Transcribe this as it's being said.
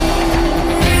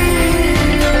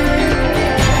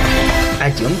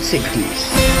John Cities.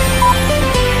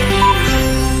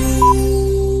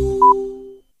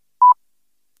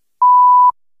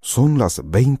 Son las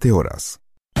 20 horas.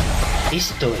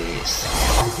 Esto es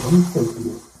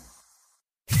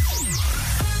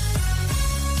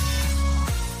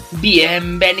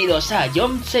bienvenidos a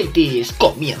John Cities.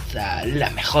 Comienza la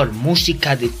mejor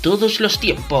música de todos los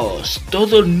tiempos.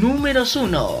 Todo números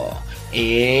 1.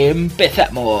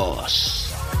 Empezamos.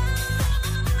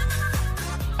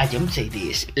 A John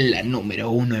Cities, la número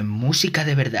 1 en música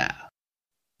de verdad.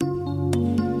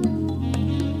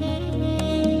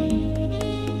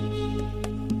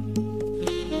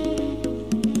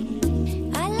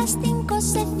 A las 5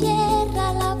 se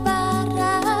cierra la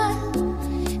barra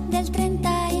del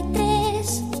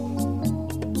 33,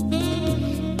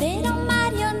 pero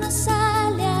Mario no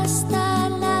sale hasta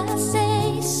las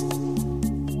 6.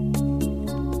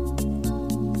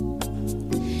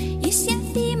 Y si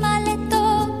encima le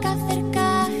toca hacer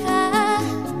caja,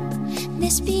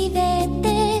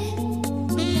 despídete.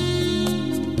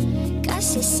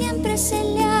 Casi siempre se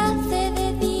le hace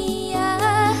de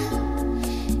día,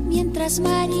 mientras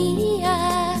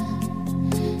María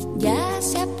ya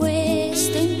se ha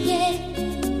puesto en pie.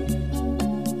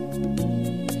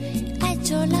 Ha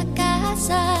hecho la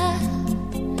casa,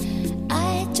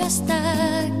 ha hecho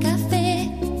hasta café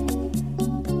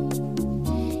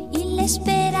y le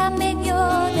espera medio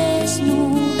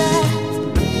desnuda.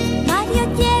 Mario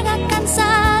llega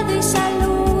cansado y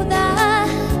saluda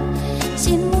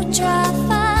sin mucho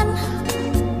afán.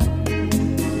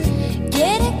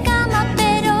 Quiere cama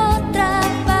pero otra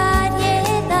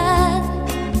variedad.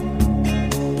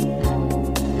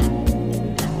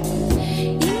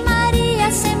 Y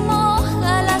María se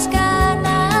moja las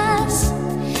ganas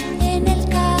en el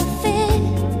café.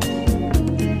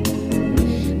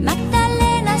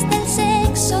 Magdalenas del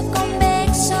sexo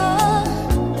convexo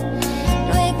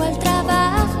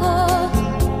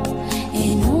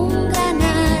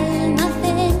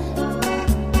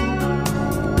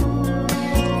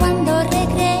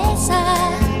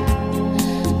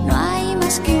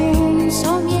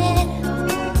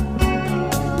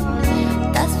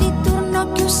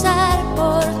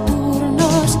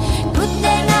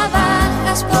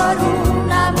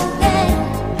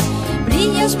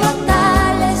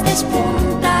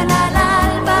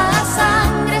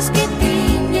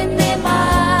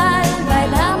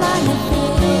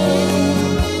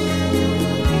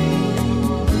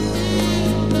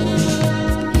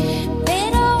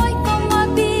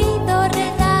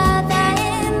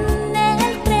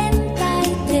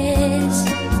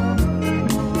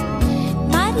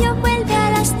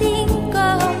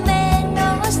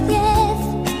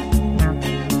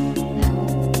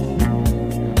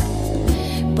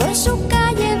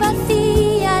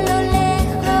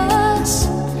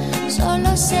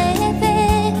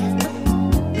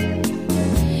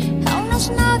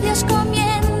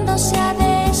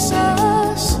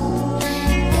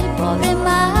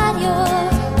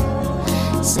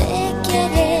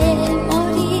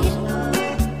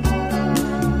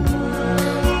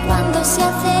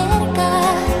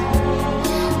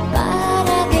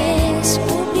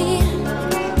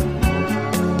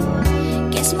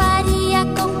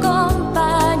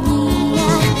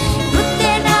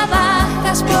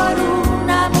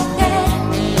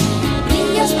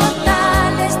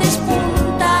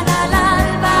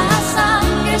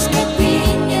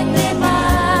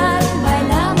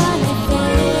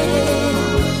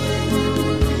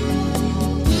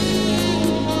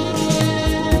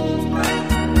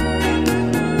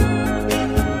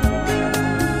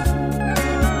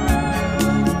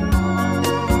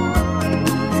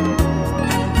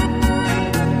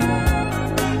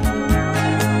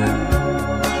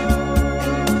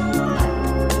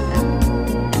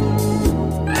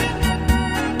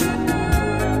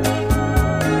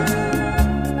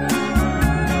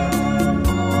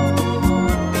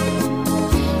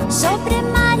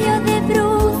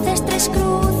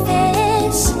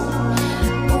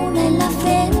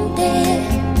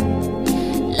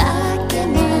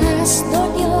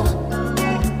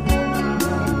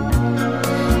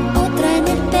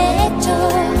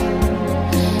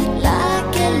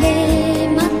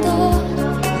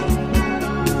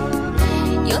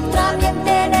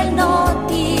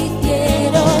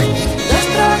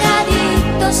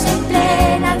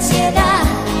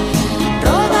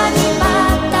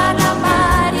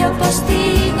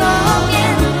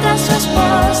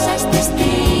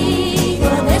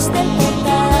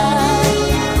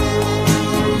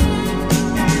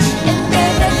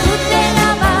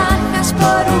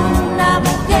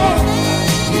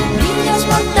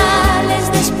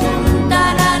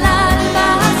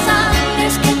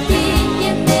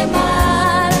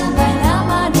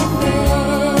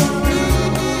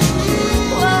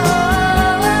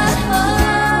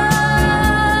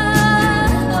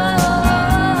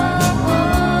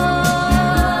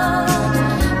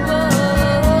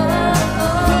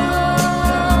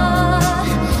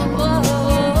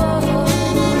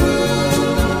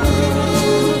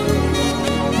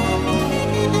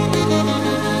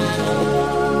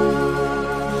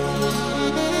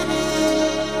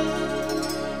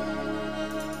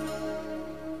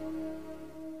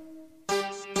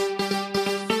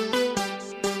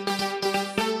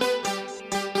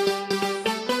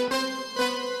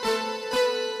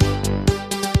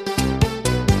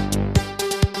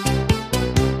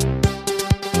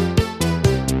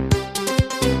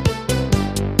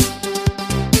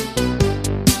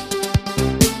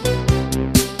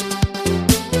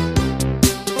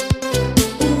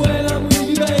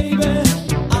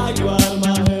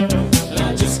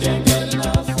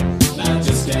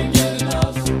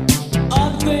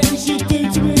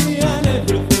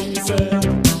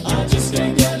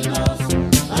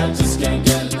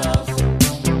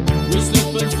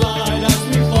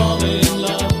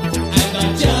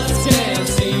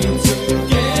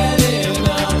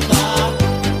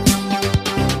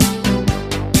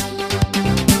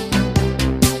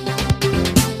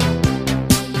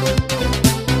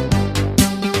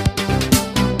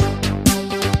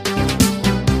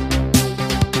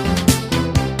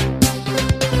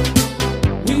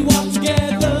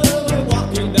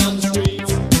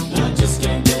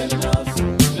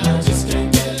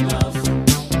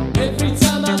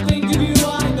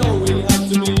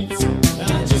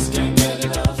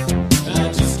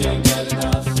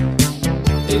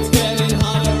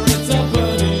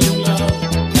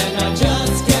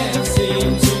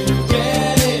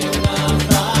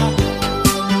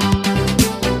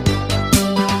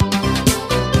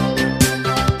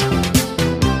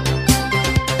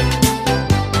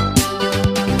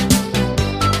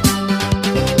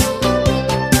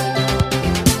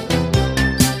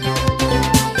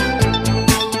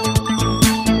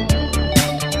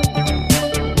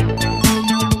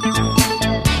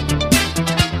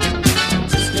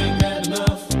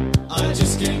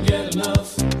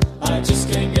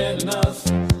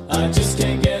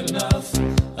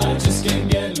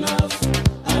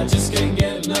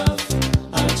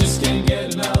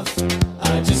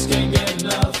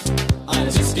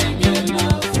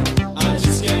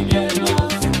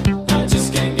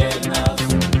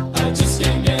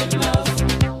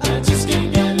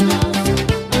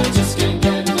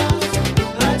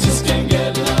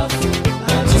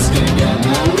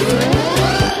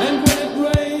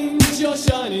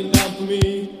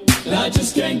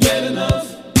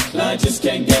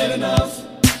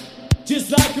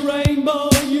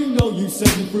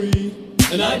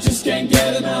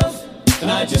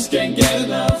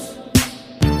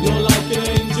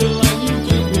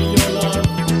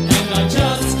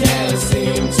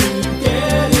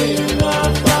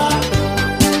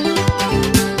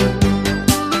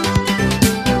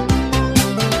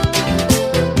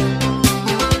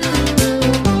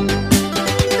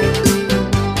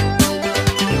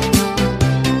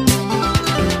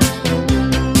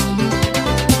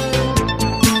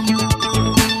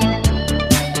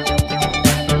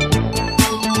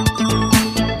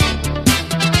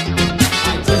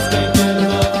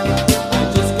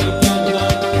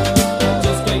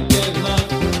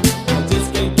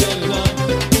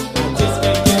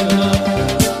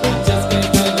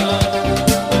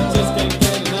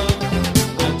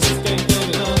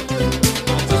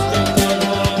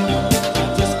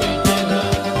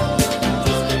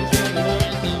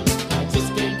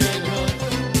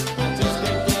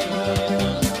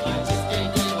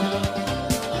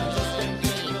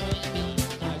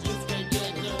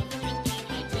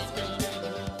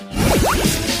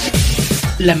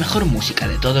La mejor música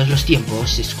de todos los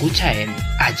tiempos se escucha en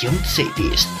A Young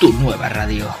Cities, tu nueva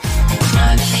radio.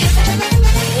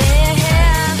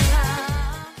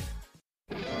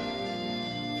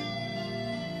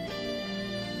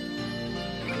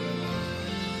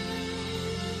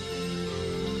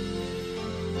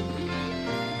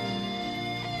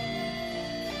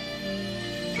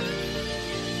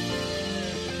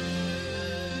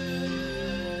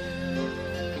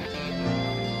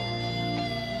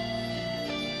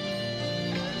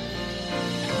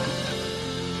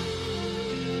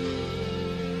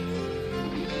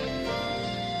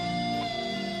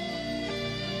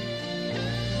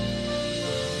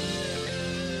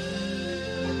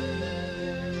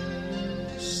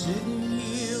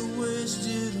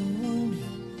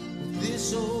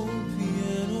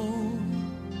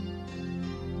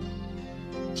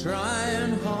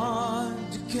 Trying hard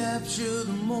to capture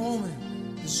the moment.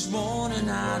 This morning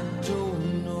I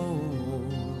don't know.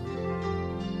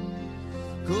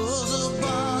 'Cause a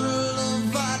bottle of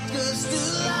vodka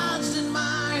still lodged in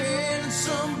my head, and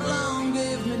some blonde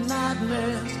gave me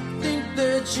nightmares. Think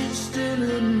that she's still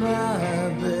in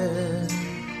my bed.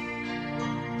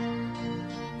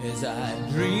 As I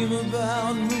dream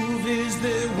about movies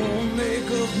that won't make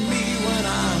of me when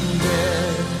I'm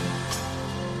dead.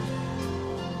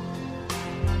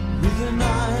 With an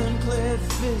ironclad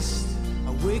fist, I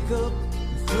wake up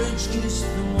and French kiss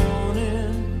the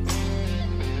morning,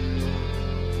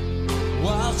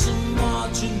 while some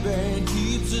marching band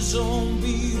keeps its own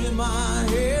beat in my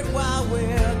head while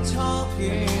we're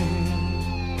talking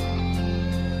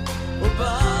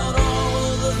about all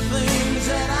of the things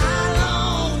that I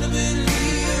long to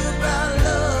believe about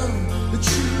love, the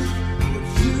truth, what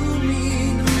you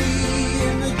mean to me,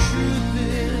 and the truth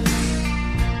is,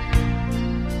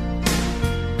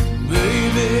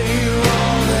 baby, you're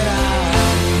all that I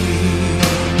need.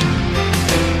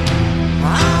 I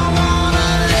wanna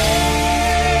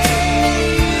lay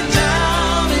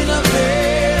down in a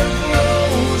bed of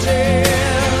roses.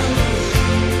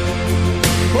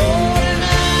 Oh,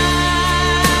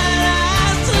 tonight I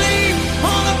sleep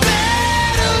on a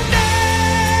bed of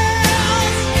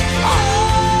nails.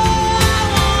 Oh, I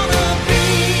wanna be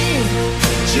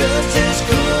just as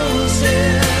close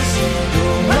as the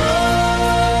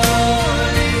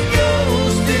Holy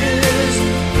Ghost is,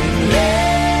 and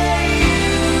lay you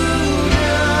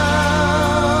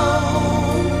down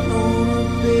on a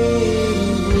bed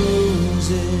of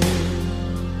roses.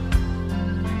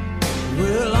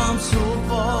 Well, I'm so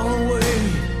far away,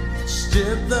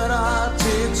 step that I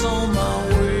take's on my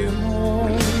way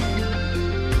home.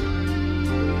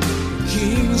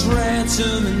 King's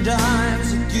ransom and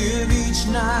dimes I give each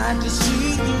night to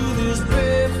see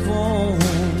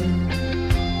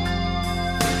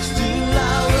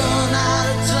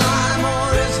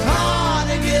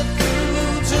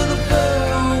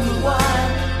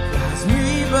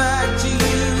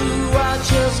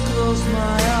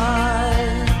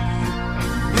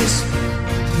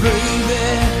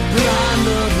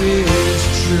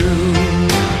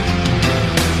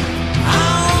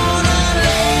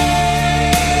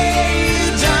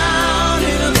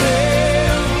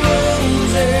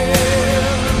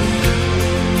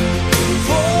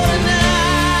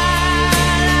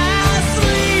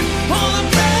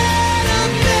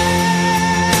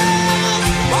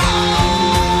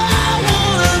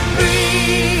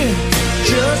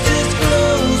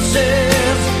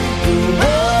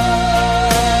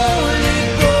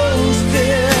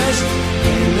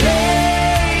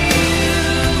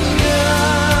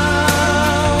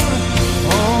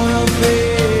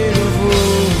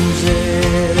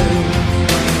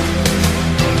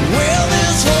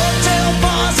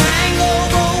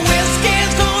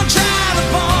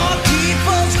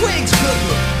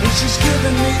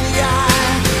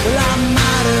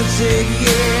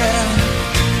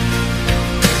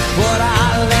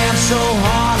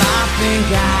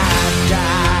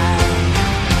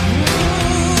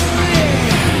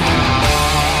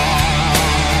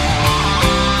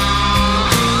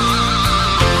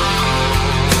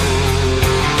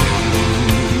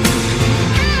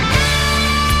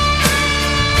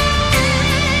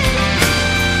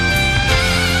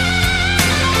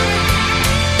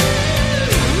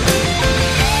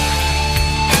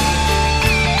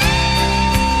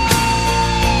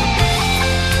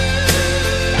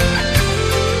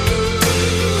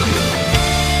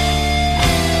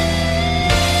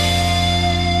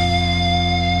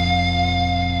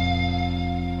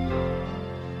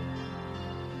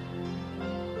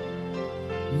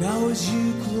Now as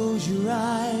you close your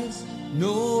eyes,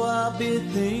 know I'll be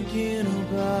thinking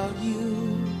about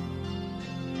you.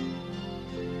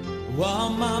 While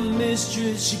my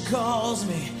mistress, she calls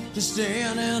me to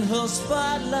stand in her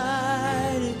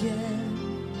spotlight again.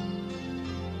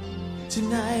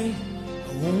 Tonight,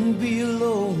 I won't be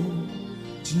alone.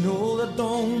 To know that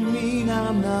don't mean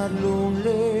I'm not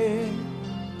lonely.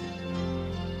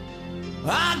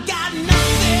 I got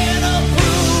nothing to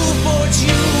prove, but it's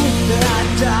you that I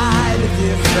died a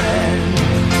dear friend.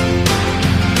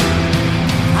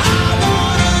 I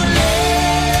wanna lay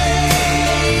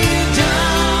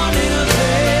down in a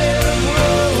bed of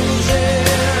roses.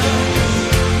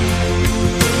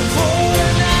 For the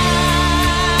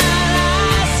night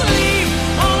I sleep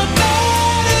on a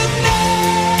bed of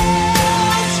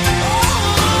nails. Oh,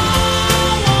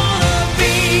 I wanna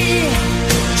be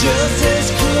just as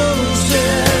close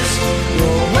as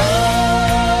your Holy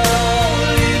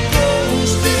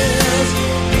Ghost is.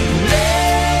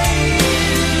 Lay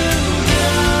you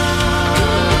down.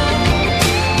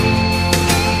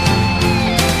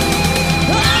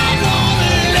 I'm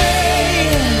gonna lay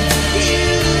you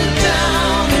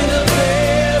down in a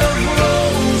bed of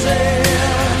roses.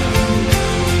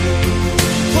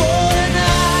 For the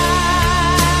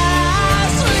night I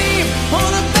sleep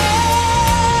on a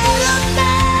bed of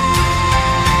nails.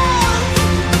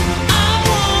 I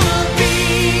wanna be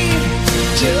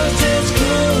just as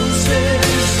close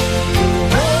as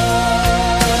the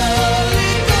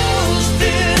Holy Ghost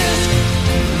is.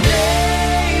 Lay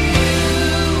you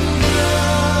down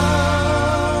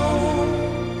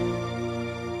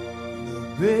in a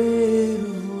bed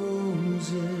of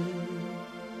roses.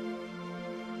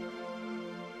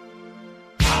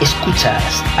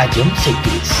 Escuchas a John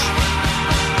Cities.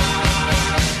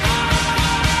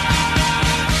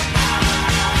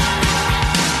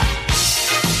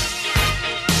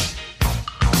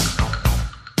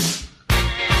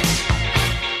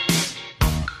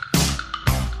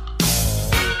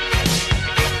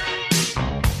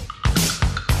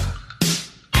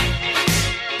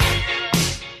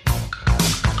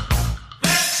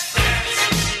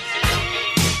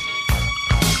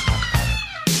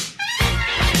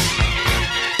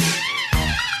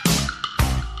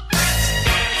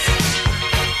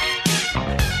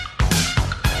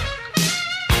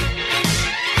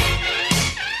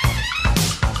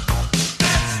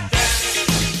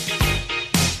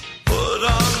 Put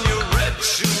on your red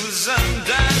shoes and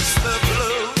dance the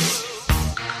blues.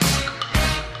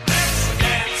 Let's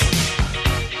dance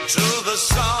to the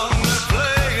song they're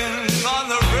playing on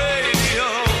the radio.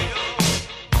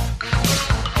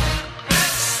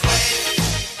 Let's sway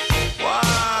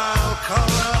while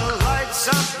color lights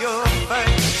up your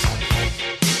face.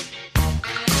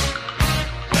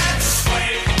 Let's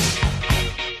sway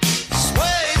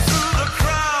through the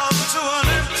crowd to an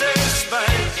empty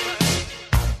space.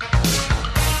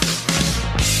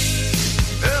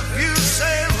 If you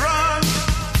say run,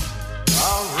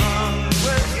 I'll run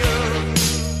with you.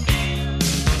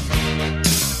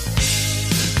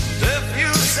 If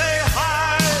you say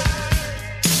hide,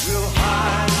 we'll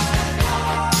hide.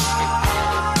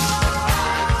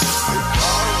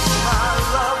 Because my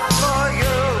love for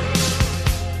you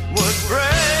would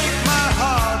break my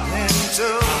heart in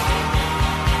two.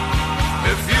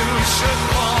 If you should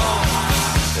fall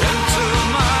into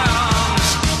my arms,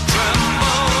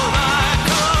 tremble like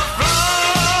a flower.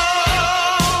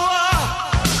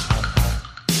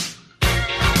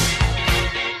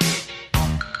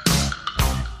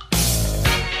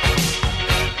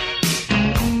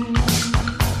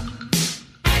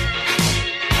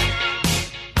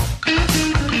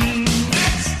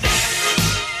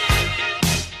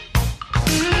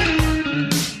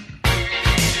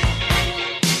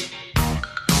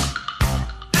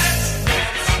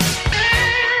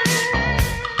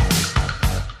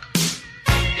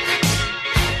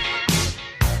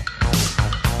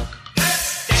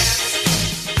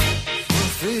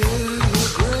 Feel your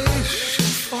grace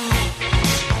should fall.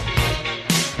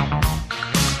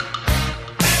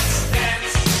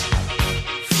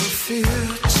 For fear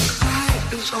tonight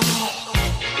is all.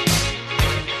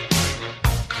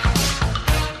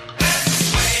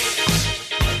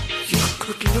 You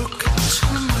could look into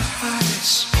my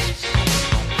eyes.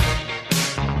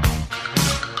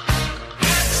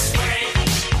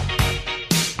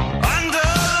 Under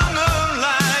the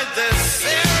moonlight, this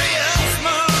serious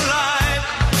moonlight.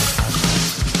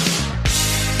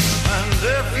 And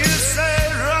if you say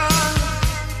run,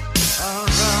 I'll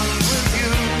run with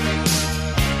you.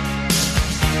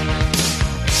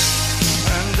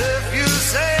 And if you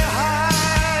say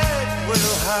hide,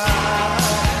 we'll hide.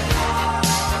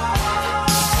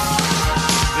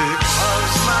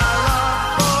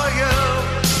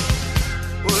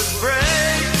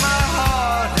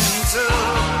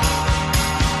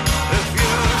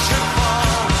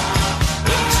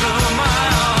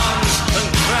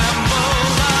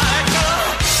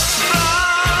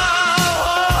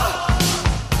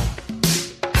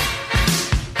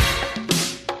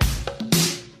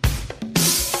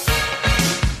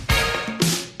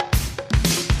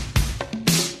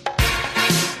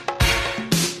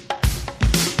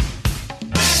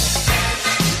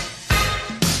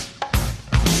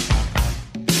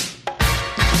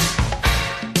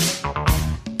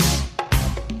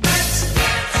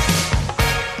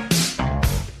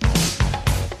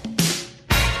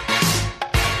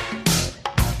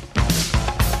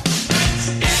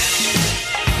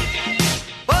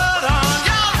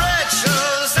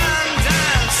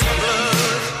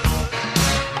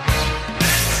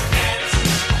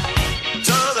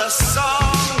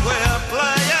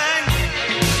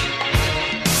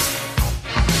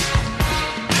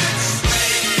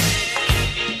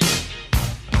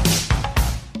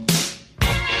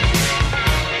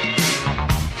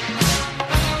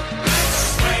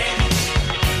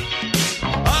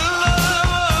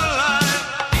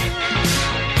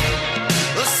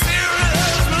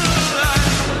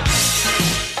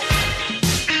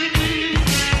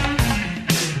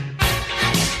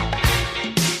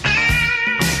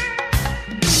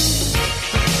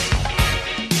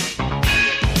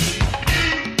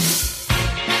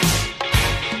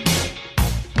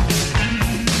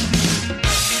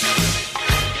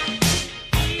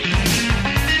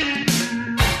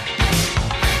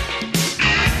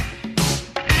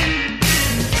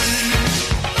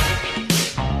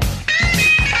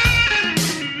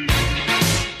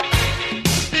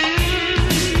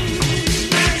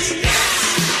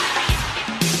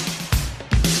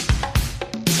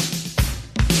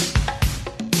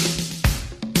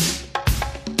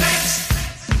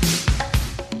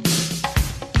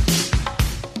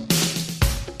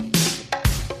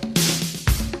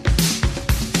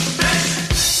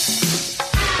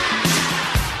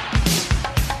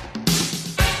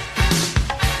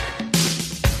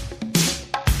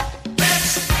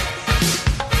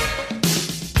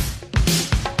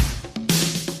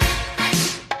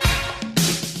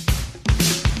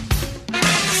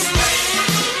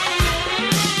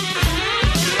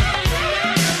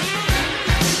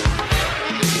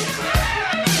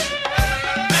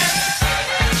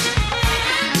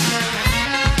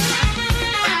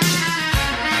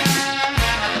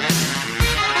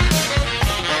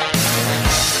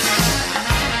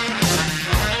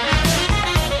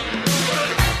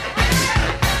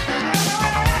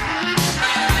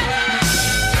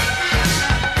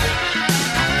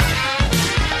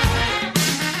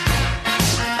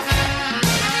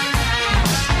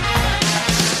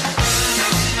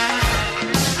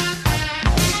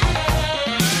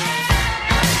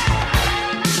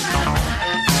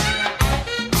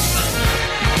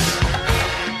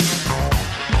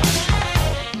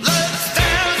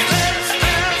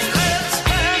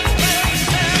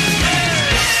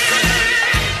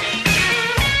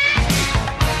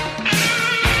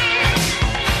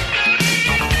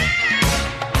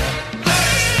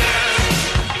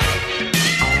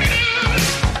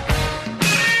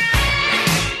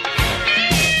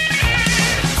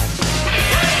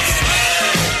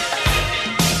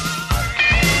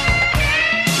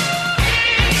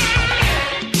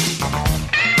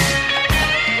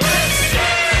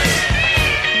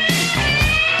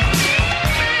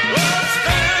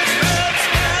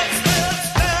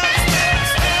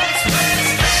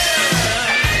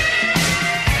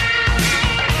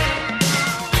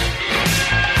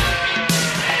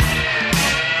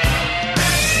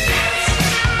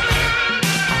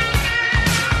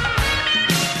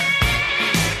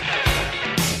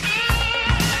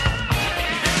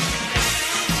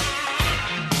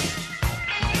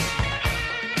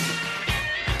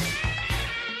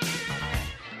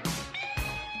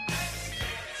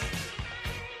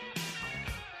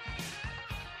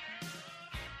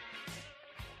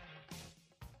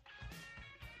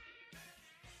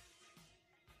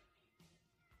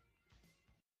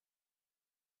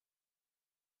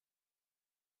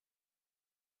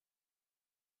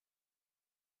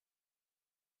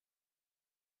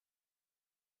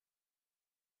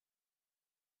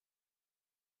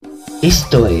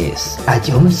 Esto es A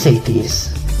John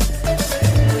Cities.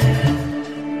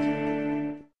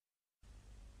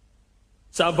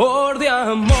 Sabor de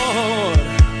amor,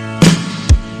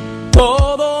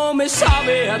 todo me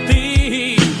sabe a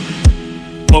ti.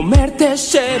 Comerte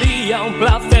sería un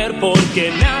placer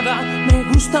porque nada me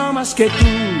gusta más que tú.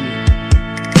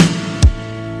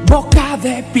 Boca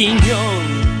de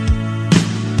piñón,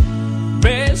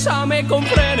 bésame con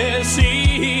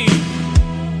frenesí.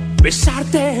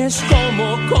 Besarte es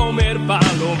como comer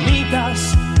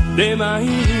palomitas de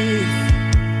maíz.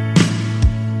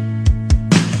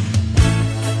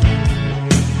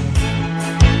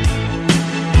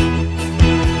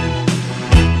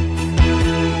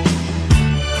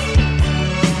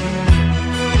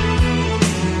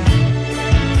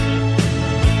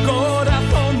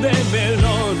 Corazón de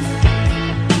melón,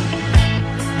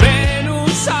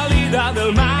 Venus salida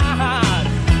del mar,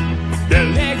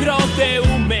 del negro de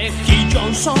un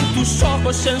mejillón son tus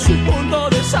ojos en su punto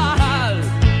de sal.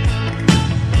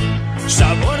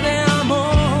 Sabor de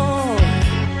amor,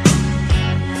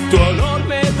 tu olor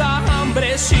me da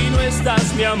hambre si no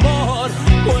estás mi amor,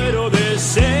 muero de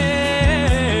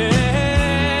sed.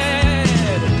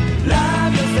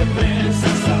 Labios de fresa,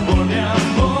 sabor de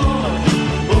amor,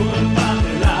 pulpa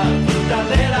de la fruta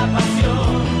de la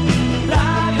pasión.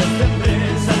 Labios de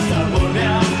fresa, sabor de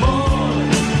amor,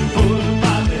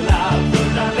 pulpa de la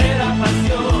fruta de la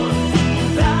pasión.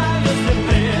 Labios de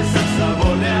fresa,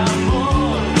 sabor de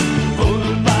amor,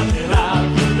 pulpa de la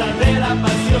fruta de la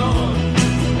pasión.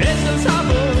 Es el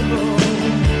sabor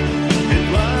de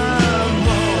tu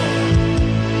amor.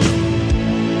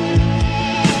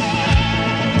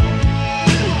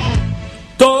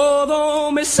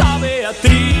 Todo me sabe a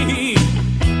ti.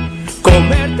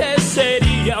 Comerte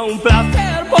sería un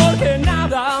placer porque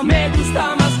nada me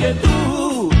gusta más que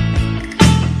tú.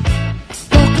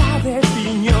 Boca de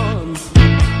piñón,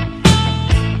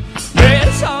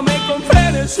 bésame con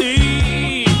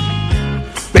frenesí.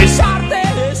 Besarte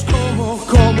es como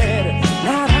comer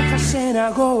naranjas en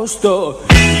agosto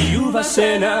y uvas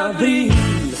en abril.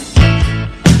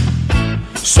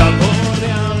 Sabor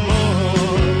de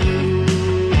amor,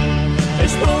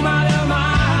 espuma de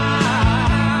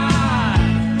mar,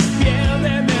 piel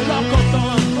de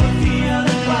melocotón, tortilla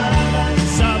de patata.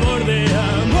 Sabor de amor.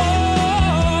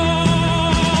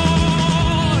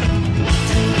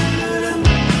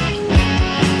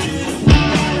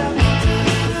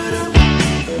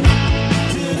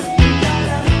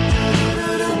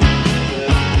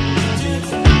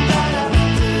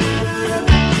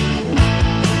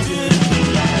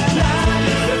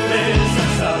 Labios de fresa,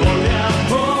 sabor de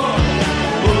amor,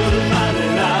 pulpa de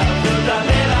la fruta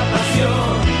de la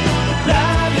pasión.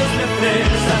 Labios de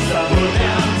fresa, sabor de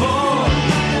amor,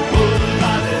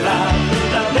 pulpa de la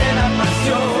fruta de la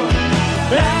pasión.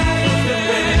 Labios de fresa, sabor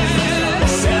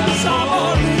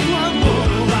de amor,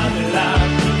 pulpa de la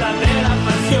fruta de la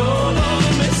pasión. Todo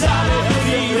me sabe a ti,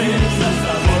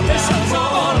 sabor de amor,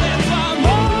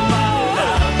 pulpa de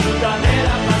la fruta de la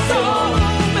pasión.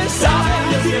 Me sabe a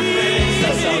ti,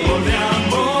 sabor de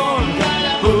amor,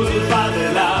 pulpa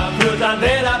de la fruta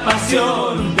de la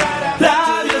pasión.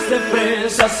 Labios de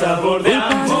fresa, sabor de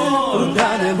amor,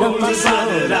 pulpa de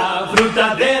la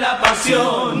fruta de la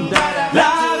pasión.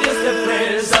 Labios de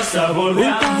fresa, sabor de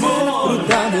amor,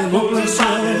 pulpa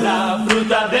de la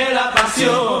fruta de la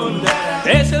pasión.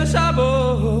 Es el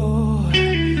sabor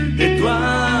de tu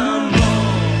amor.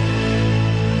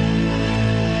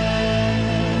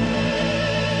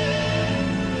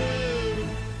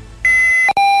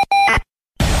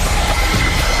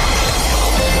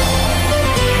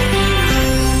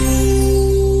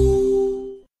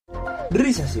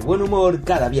 Risas y buen humor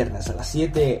cada viernes a las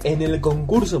 7 en el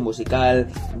concurso musical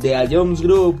de A Jones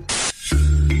Group.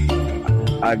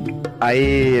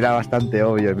 Ahí era bastante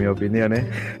obvio, en mi opinión, ¿eh?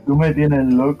 Tú me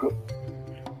tienes loco.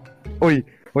 Uy,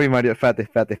 Mario, espérate,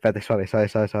 suave.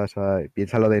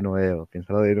 Piénsalo de nuevo,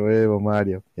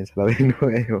 Mario, piénsalo de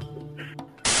nuevo.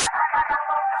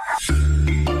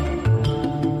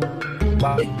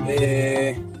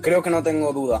 Vale, creo que no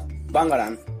tengo duda.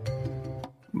 Bangaran.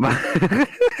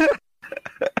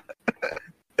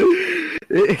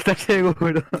 ¿Estás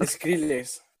seguro?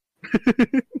 Skrillex.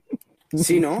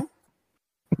 ¿Sí, no?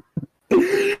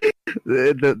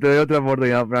 Te doy otra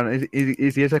oportunidad, Fran.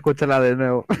 Y si es, escúchala de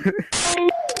nuevo.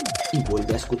 Y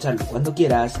vuelve a escucharlo cuando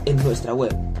quieras en nuestra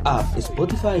web, app,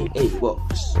 Spotify e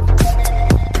iVoox.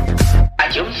 A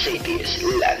John Cities,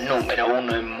 la número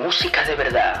 1 en música de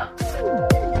verdad.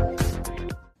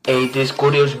 80's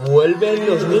Curious vuelve en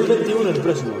 2021, el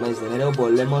próximo mes de enero,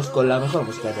 volvemos con la mejor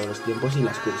música de todos los tiempos y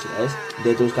las curiosidades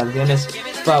de tus canciones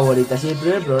favoritas. Y el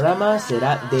primer programa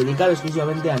será dedicado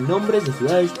exclusivamente a nombres de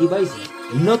ciudades y países.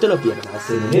 No te lo pierdas,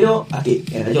 en enero, aquí,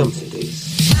 en Rayón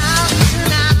 80's.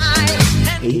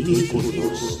 80's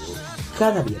Curious,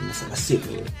 cada viernes a las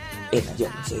 7, en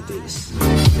Rayón 80's.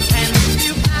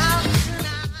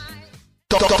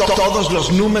 Todos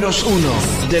los números 1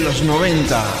 de los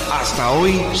 90 hasta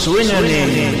hoy suenan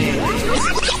en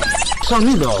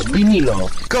Sonido Vinilo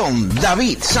con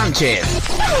David Sánchez.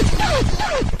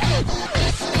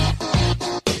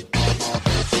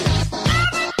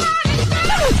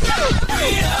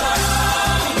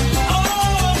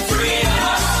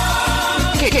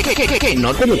 Que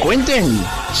no te lo cuenten.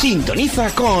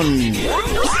 Sintoniza con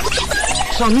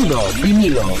Sonido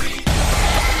Vinilo.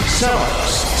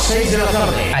 Sábados, 6 de la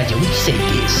tarde. Rayón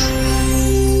 80's.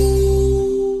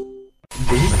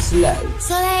 This Life.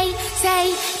 So they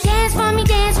say, dance for me,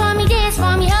 dance for me, dance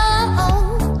for me, oh, oh.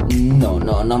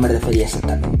 No me refería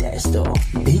exactamente a esto.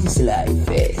 Dance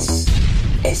Life es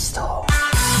esto.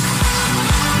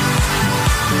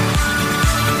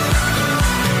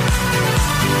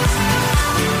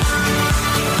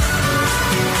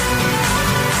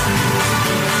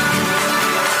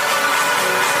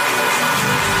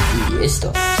 Y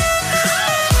esto.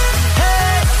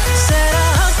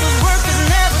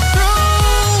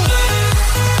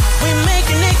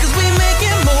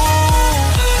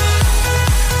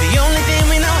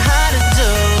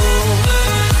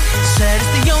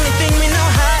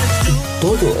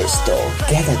 Todo esto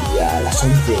cada día a las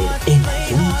 11 en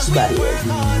iTunes Varied.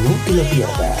 No te lo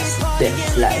pierdas.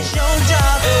 Dance Live.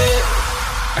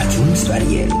 iTunes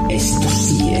Varied. Esto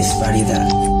sí es variedad.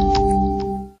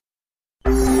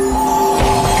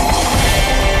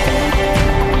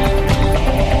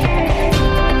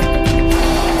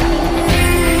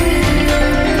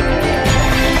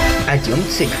 Rayón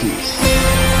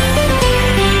 80's.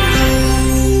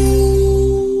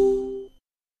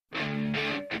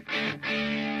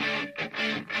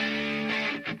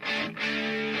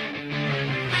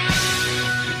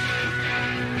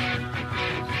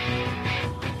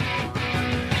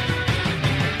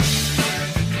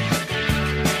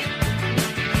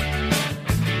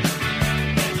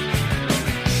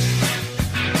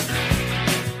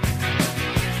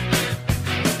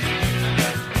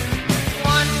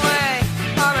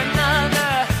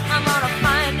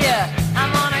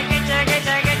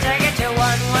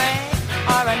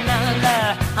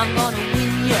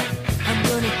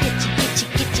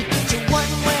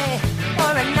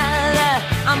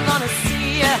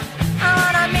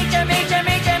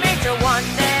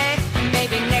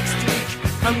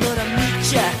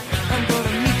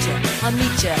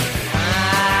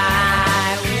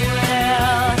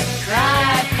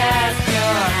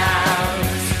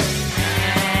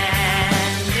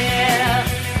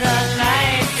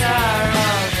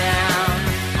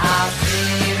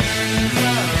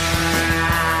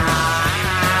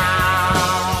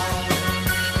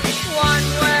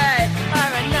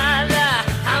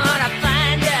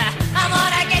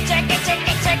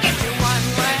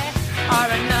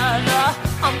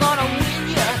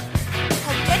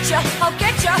 I'll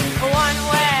get you.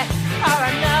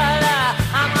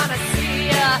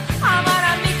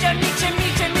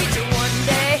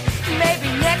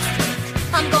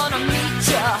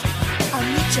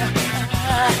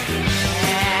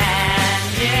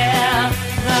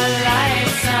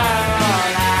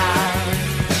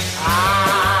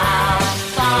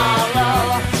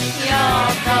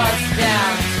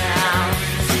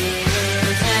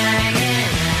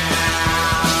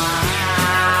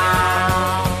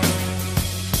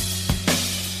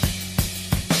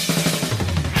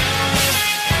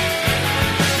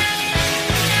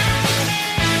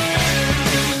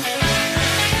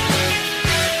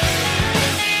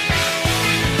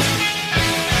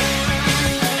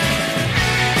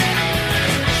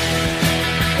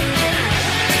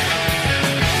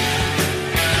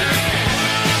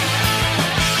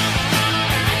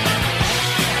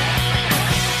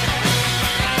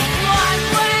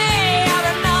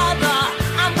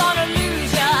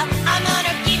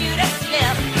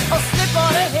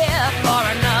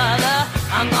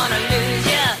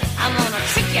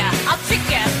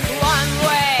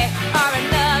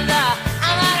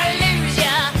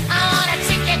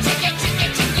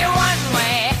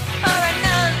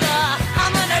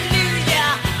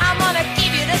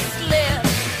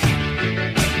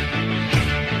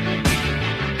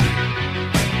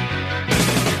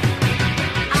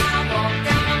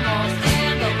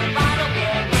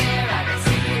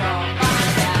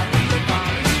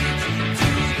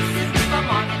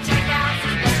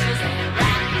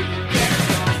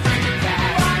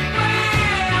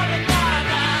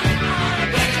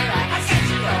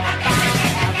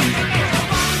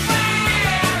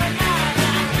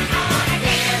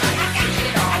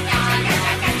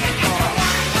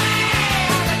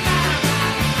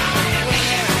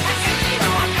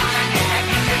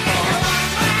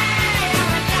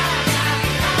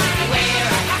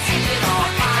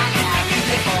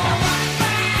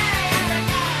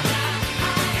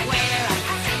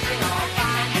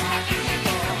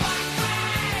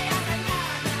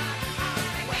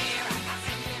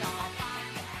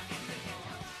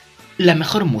 La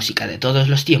mejor música de todos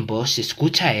los tiempos se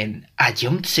escucha en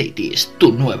Ion Cities,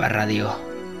 tu nueva radio.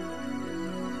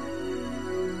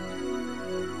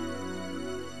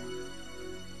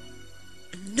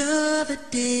 Another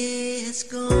day has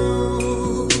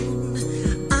gone.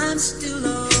 I'm still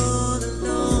all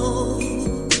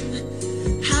alone.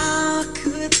 How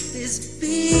could this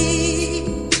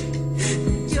be?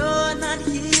 You're not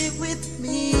here with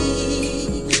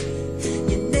me.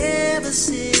 You never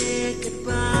said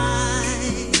goodbye.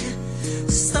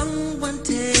 Someone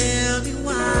tell me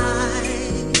why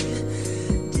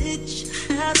did you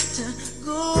have to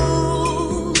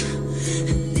go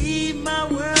and leave my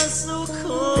world so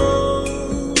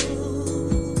cold?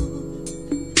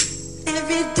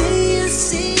 Every day I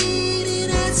sit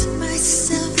and ask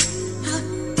myself, how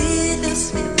did I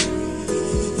slip away?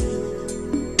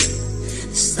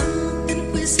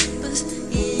 Something whispers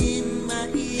in my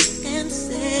ear and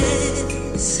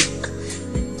says that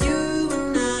you are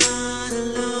not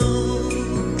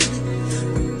alone.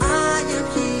 I am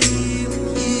here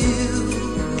with you,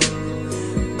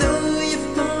 though you're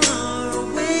far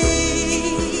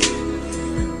away.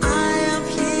 I am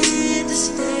here to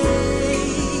stay,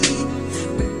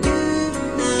 but you're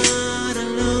not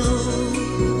alone.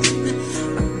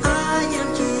 I am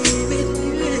here with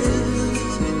you,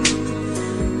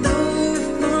 though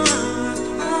we're far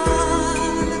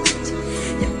apart.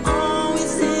 You're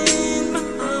always in my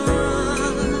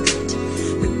heart,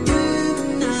 but you're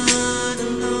not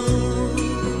alone.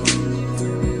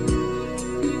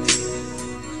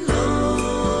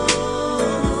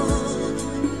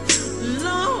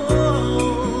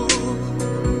 Lord,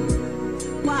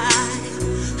 why,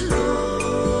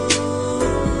 Lord?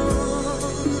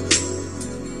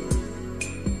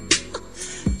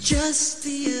 Just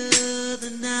the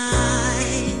other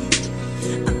night,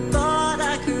 I thought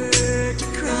I heard you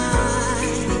cry,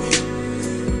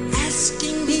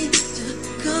 asking me to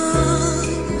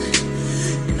come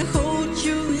and hold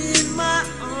you in my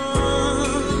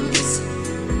arms.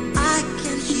 I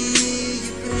can hear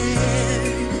your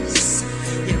prayers,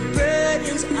 your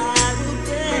burdens I will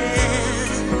bear.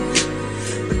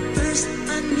 But first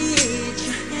I need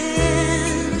your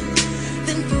hand,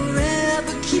 then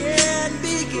forever can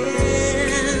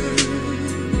begin.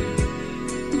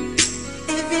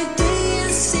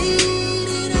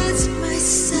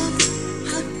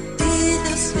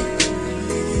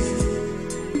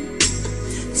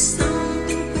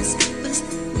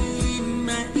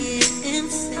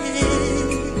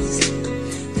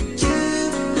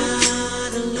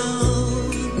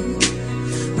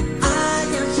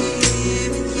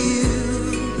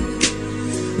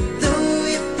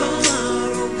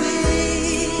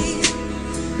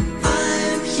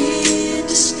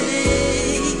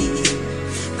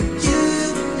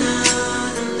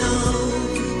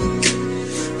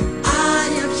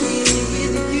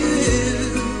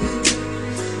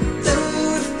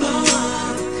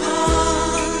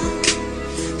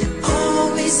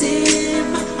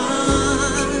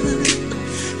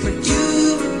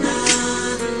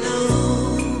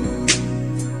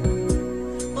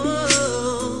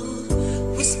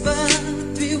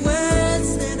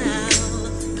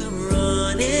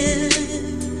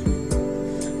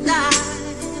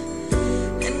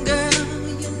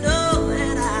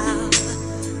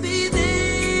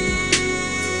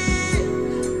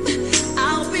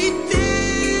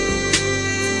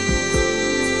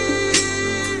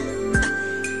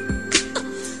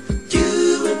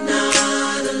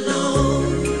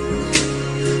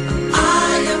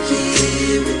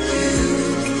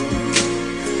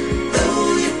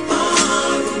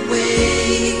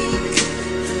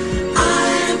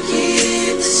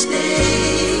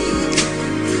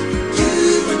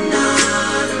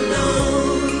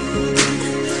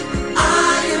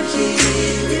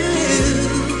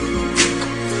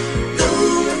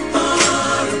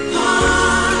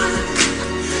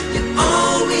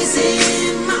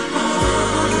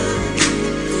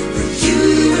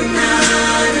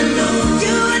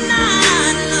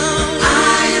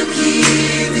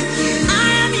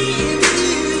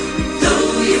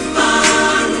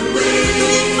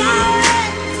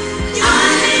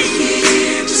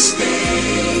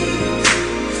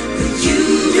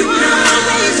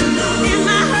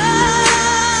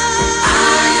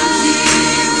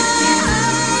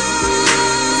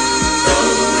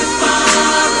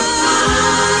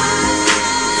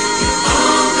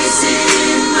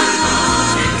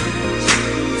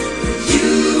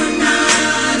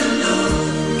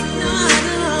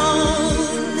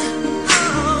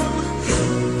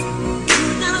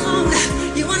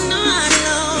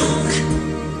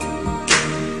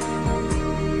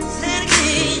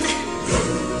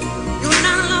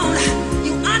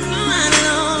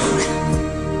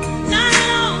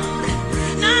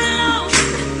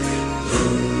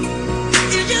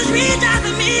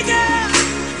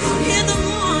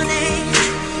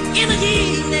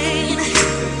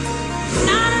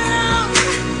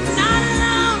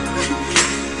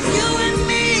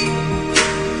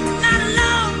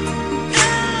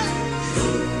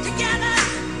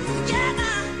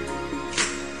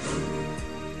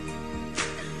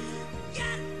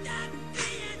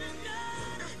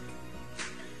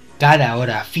 Cada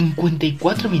hora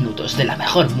 54 minutos de la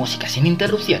mejor música sin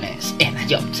interrupciones en A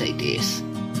Jump 80s.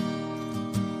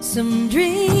 Some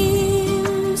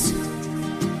dreams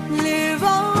live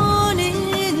on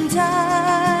in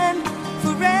time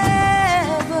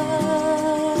forever.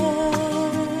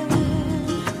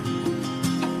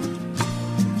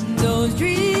 Those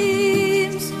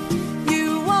dreams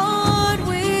you want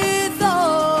with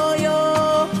all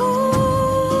your heart.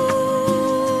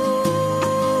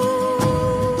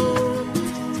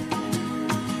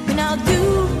 And I'll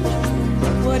do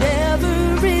whatever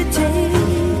it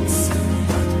takes.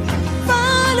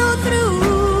 Follow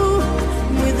through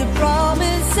with the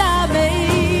promise I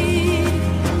made.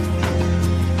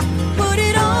 Put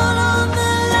it all on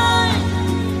the line.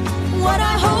 What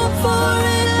I hope for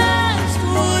at last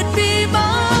would be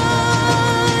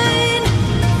mine.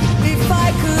 If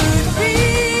I could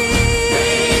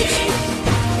reach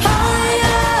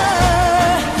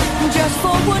higher, just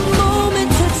for one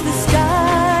moment touch the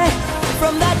sky.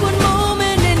 From that one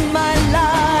moment in my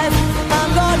life,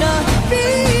 I'm gonna be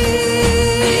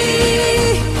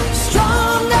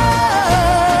stronger.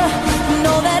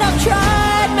 Know that I've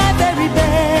tried my very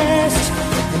best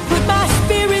and put my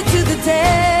spirit to the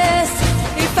test.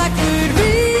 If I could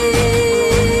reach,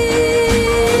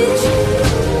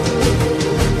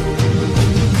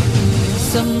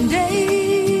 some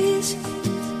days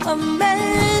are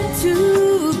meant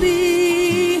to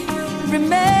be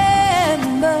remembered.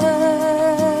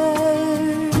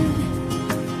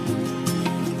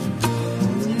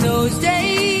 Those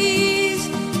days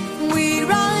we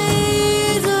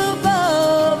rise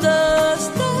above the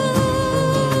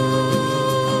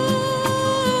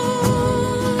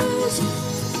stars.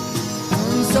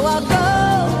 So I'll go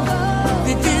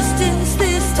the distance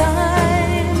this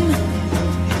time,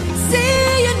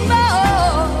 seeing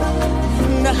more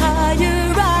the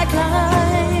higher I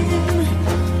climb.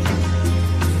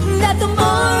 That the more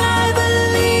I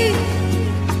believe,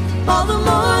 all the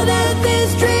more that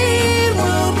this dream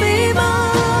will be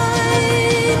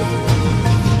mine.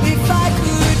 If I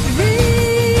could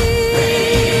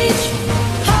reach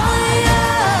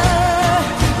higher,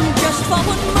 just for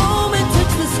one moment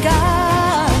touch the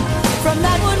sky. From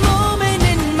that one moment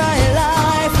in my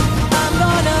life, I'm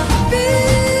gonna be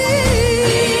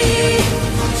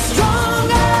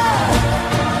stronger.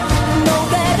 Know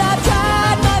that I've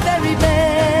tried my very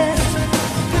best.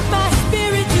 Put my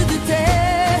spirit to the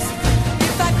test.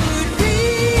 If I could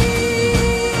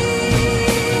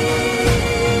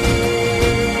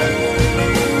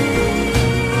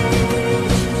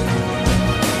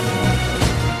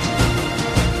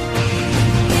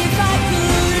if I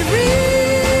could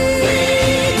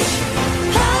reach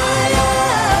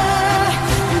higher,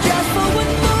 just for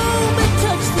one moment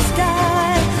touch the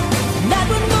sky. That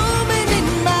one moment in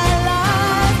my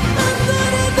life, I'm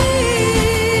gonna be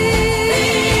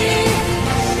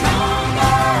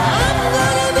stronger. I'm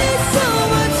gonna be so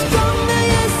much stronger,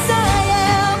 yes I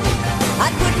am.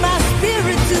 I'd put my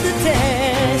spirit to the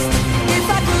test. If I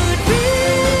could reach, if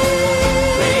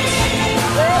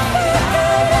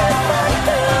I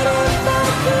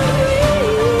could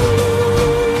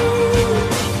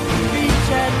reach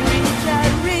and reach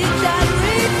and reach and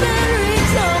reach and reach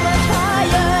so much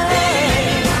higher.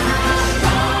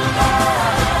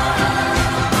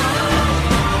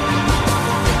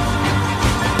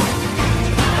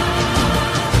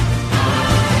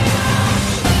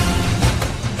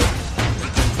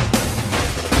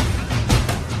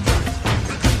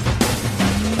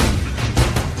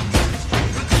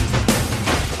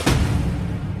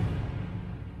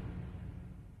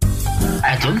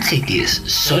 A Jump 80s,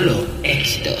 solo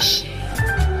éxitos.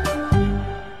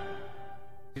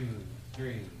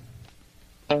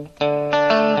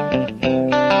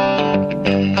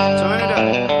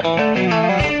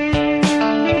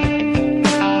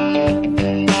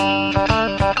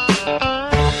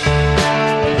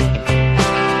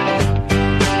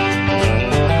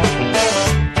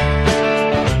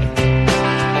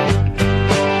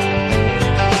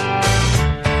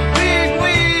 Big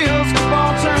wheels keep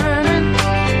on turning.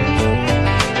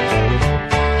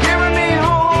 Here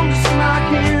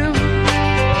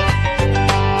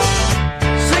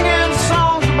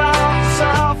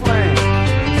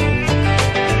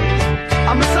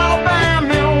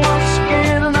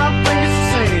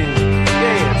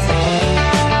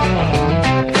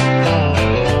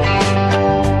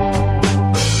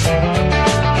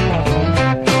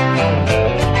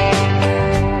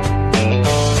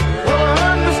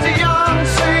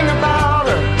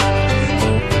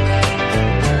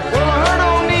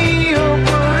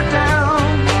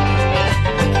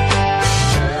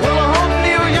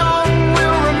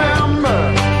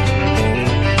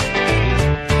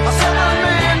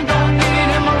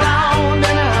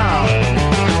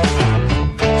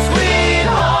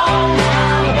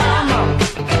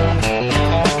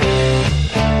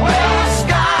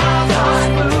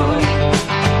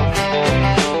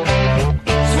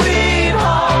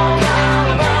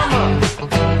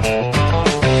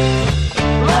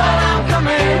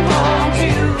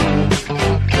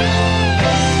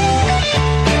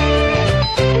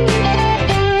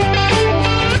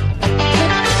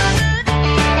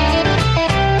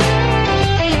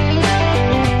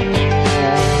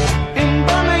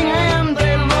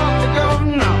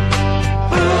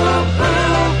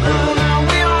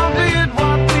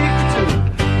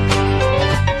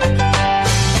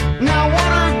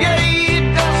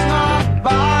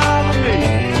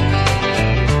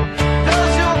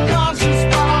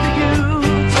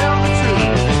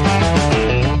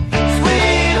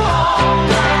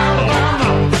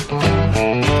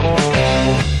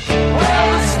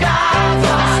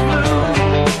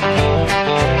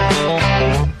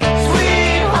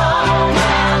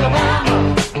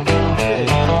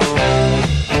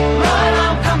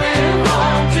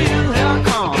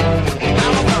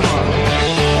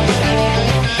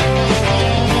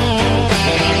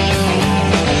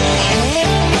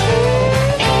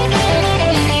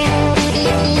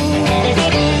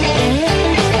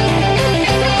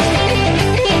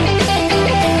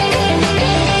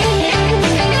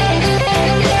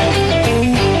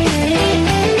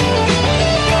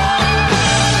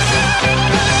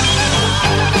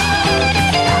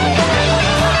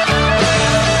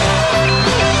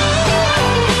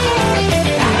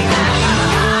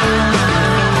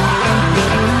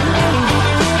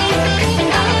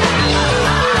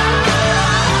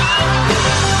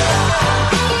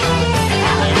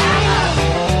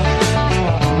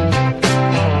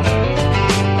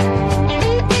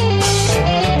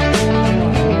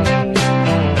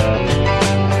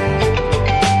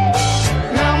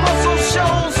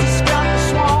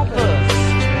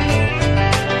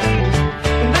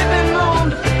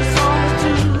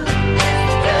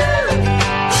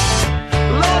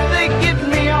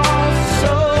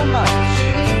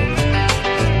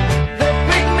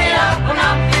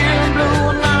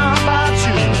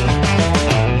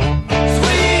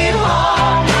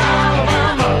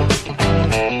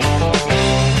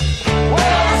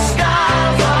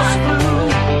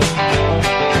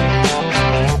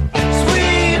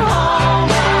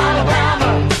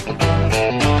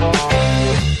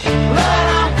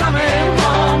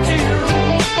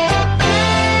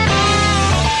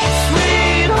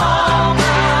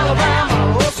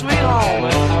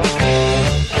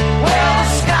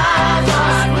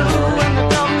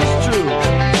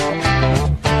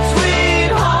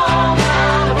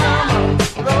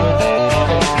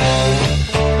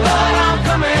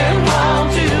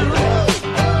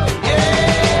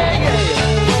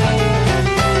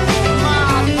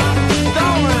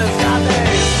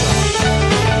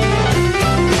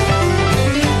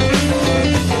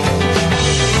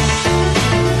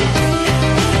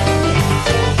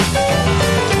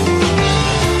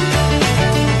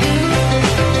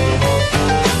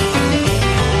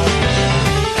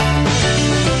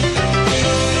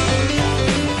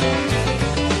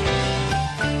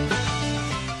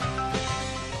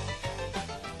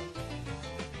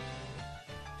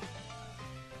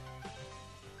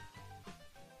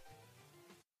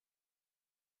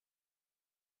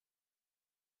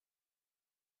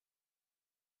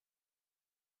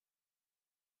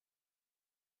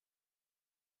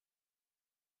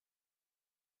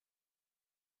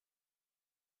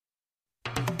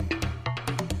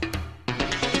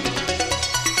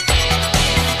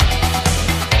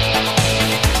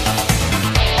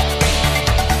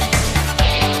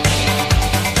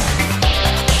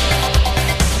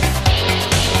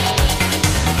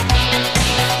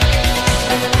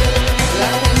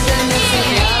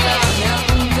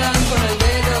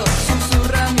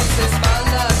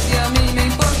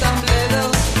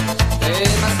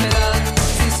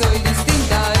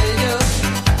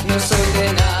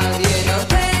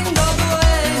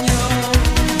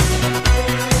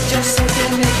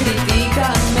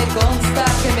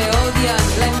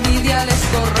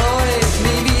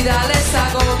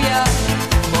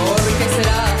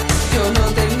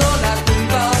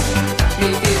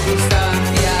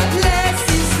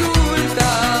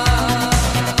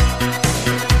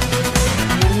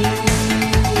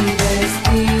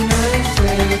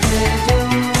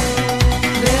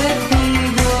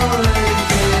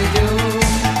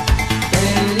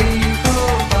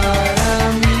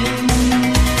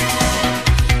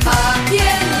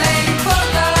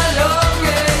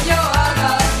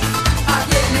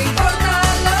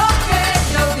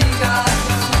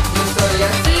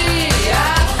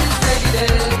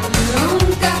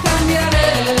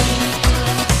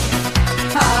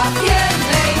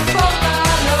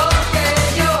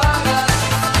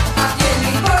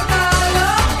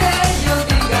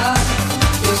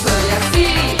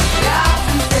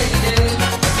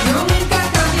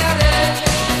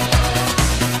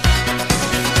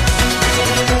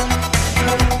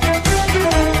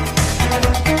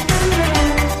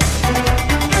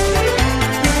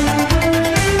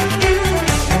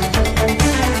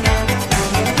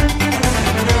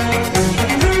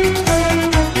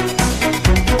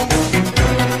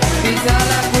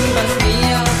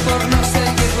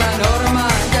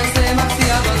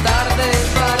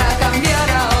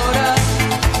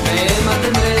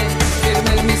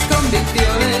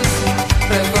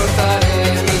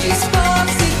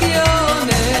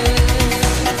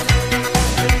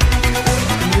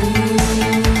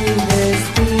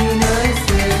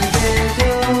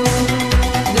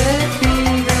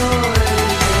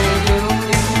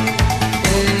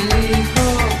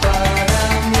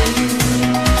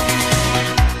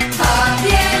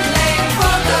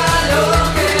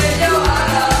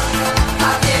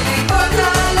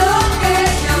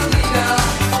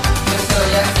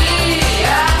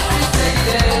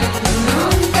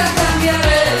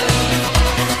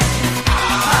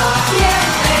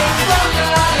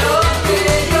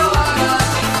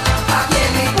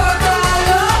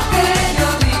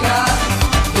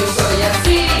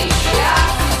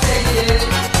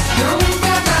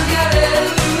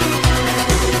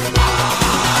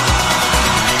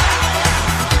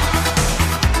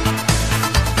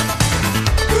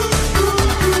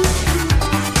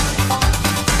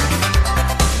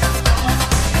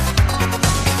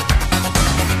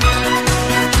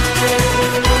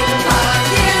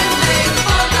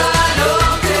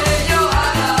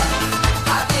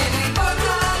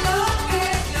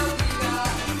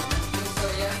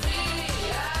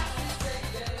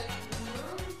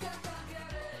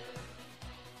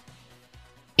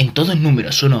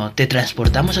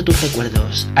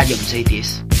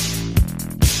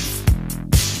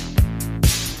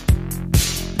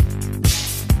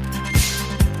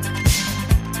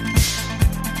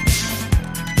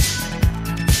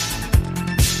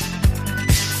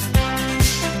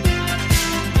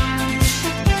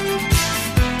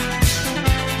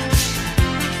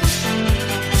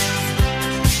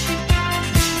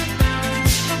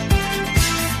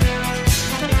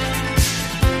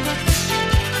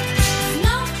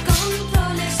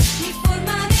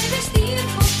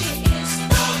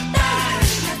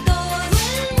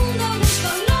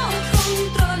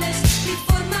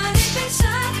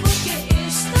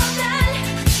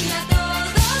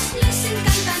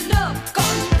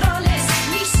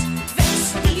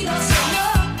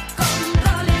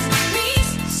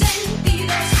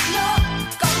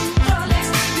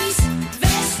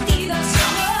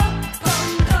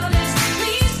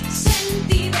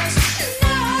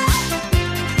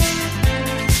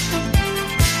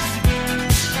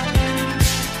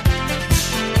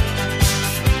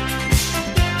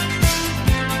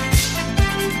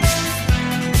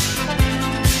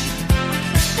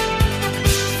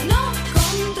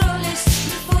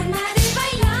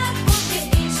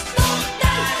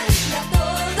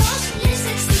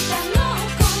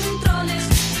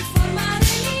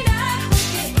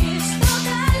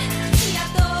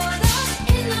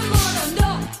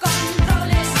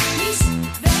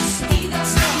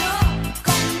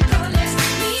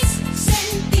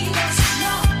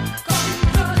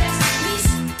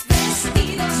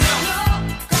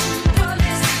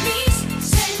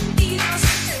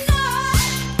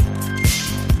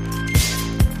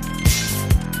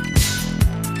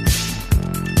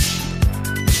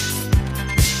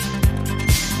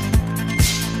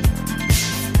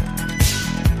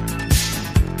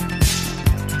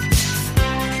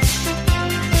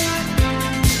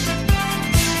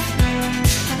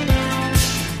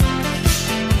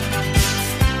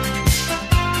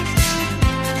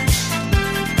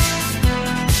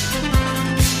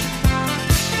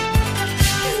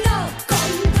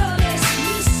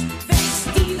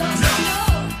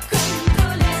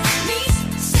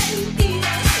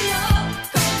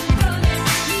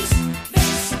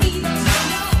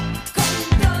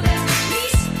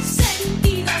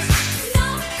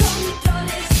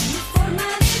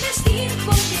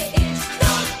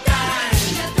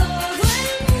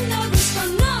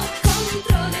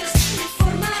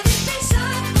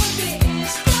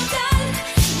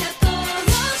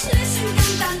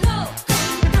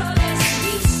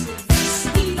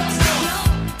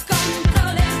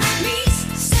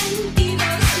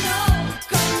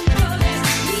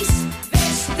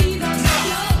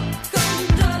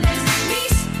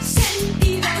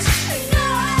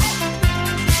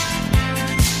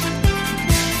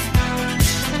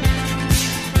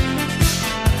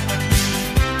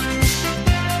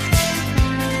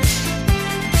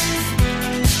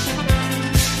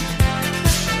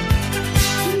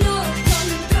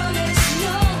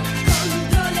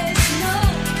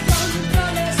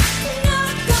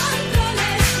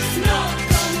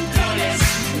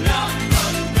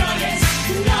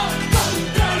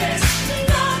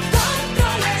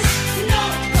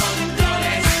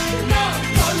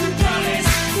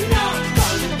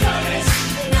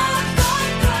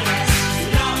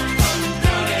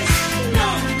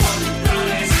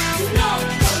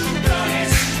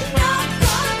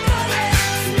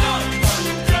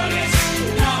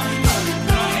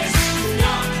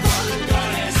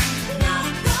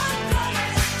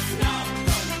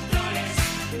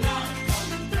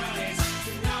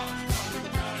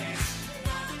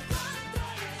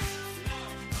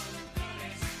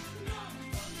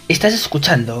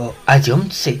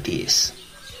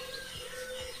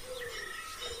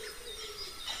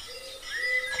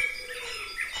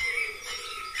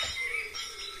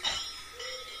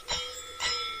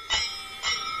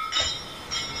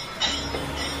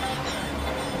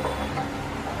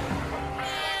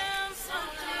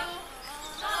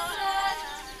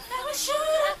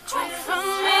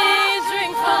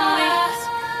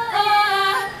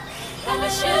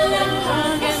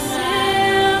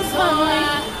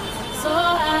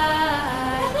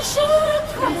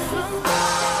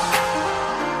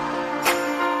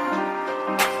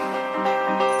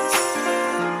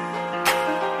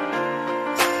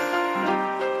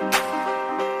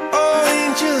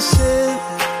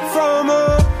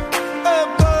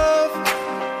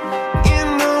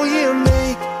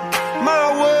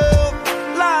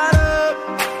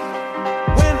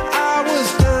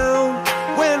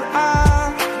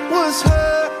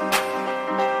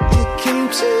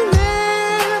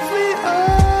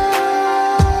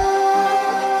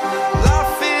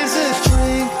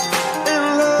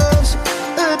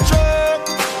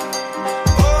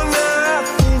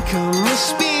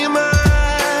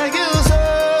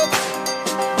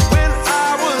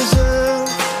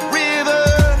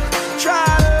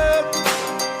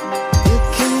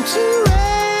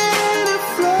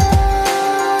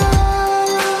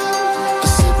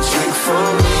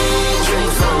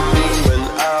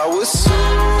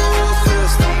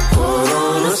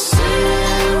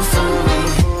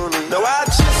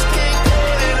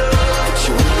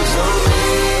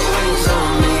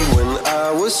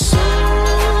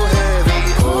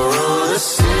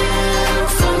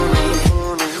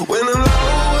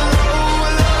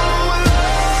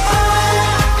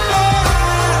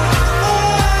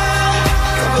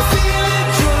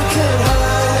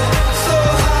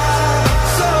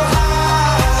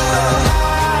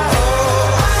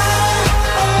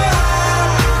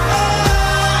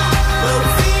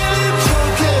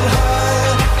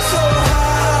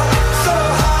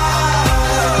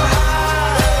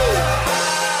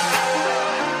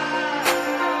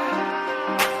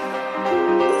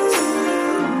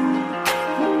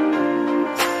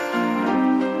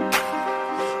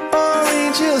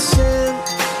sent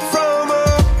from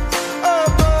up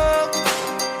above.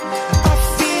 I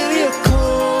feel you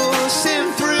coursing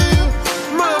through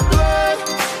my blood.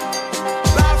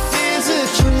 Life is a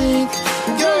drink,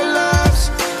 your love's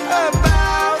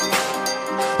about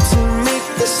to make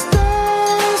the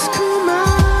stars come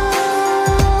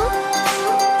out.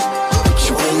 Put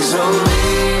your wings on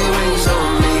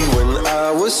me when I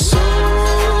was so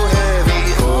heavy,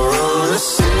 or on a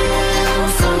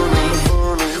symphony.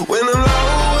 When I'm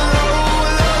low,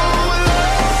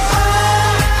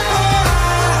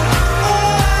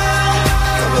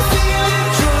 I'm feeling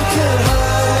drunk and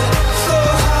high, so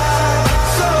high,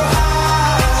 so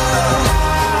high.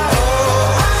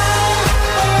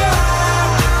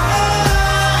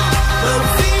 I'm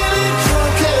feeling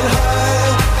drunk and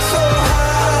high, so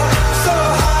high, so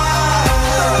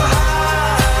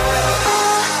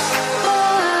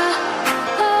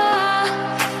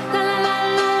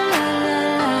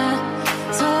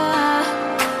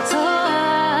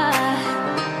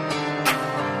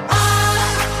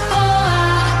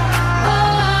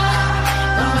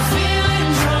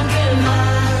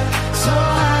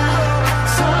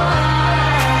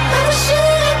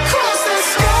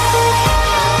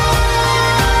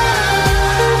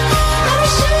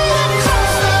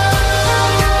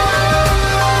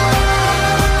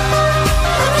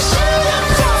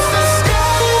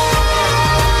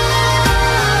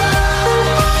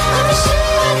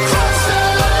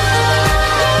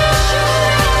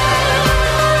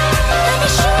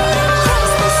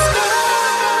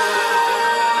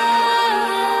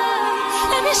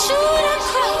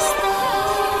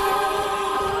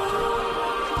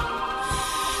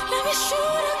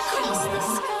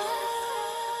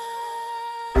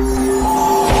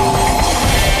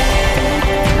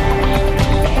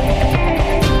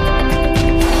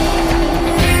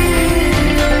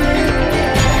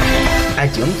A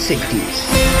John Sectis.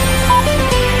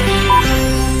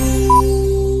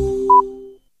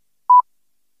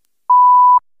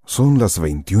 Son las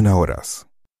 21 horas.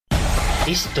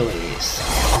 Esto es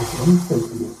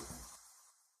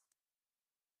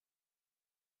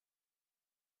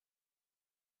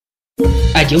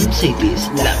A John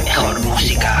Cities, la mejor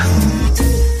música.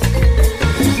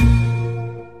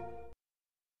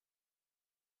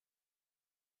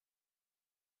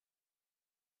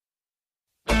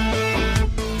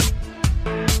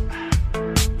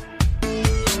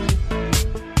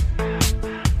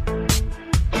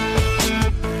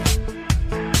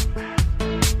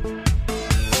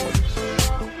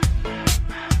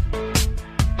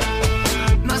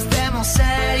 No estemos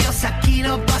serios, aquí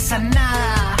no pasa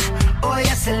nada. Hoy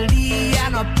es el día,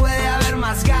 no puede haber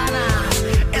más ganas.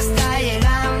 Está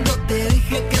llegando, te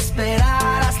dije que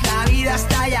esperaras. La vida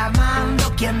está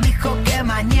llamando, ¿quién dijo que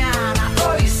mañana?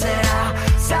 Hoy será,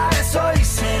 sabes, hoy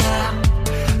será.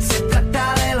 Se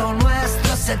trata de lo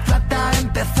nuestro, se trata de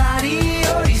empezar y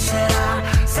hoy será.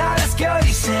 Sabes que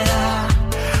hoy será.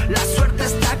 La suerte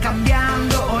está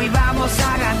cambiando, hoy vamos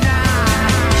a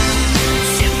ganar.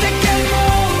 Siente que el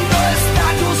mundo está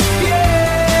a tus pies.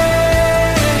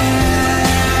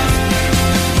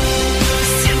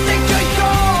 Siente que hoy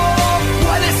todo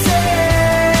puede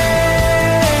ser.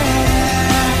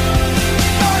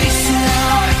 Hoy será,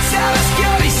 sabes que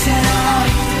hoy será.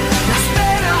 Las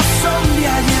penas son de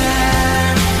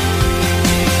ayer.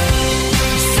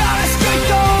 Sabes que hoy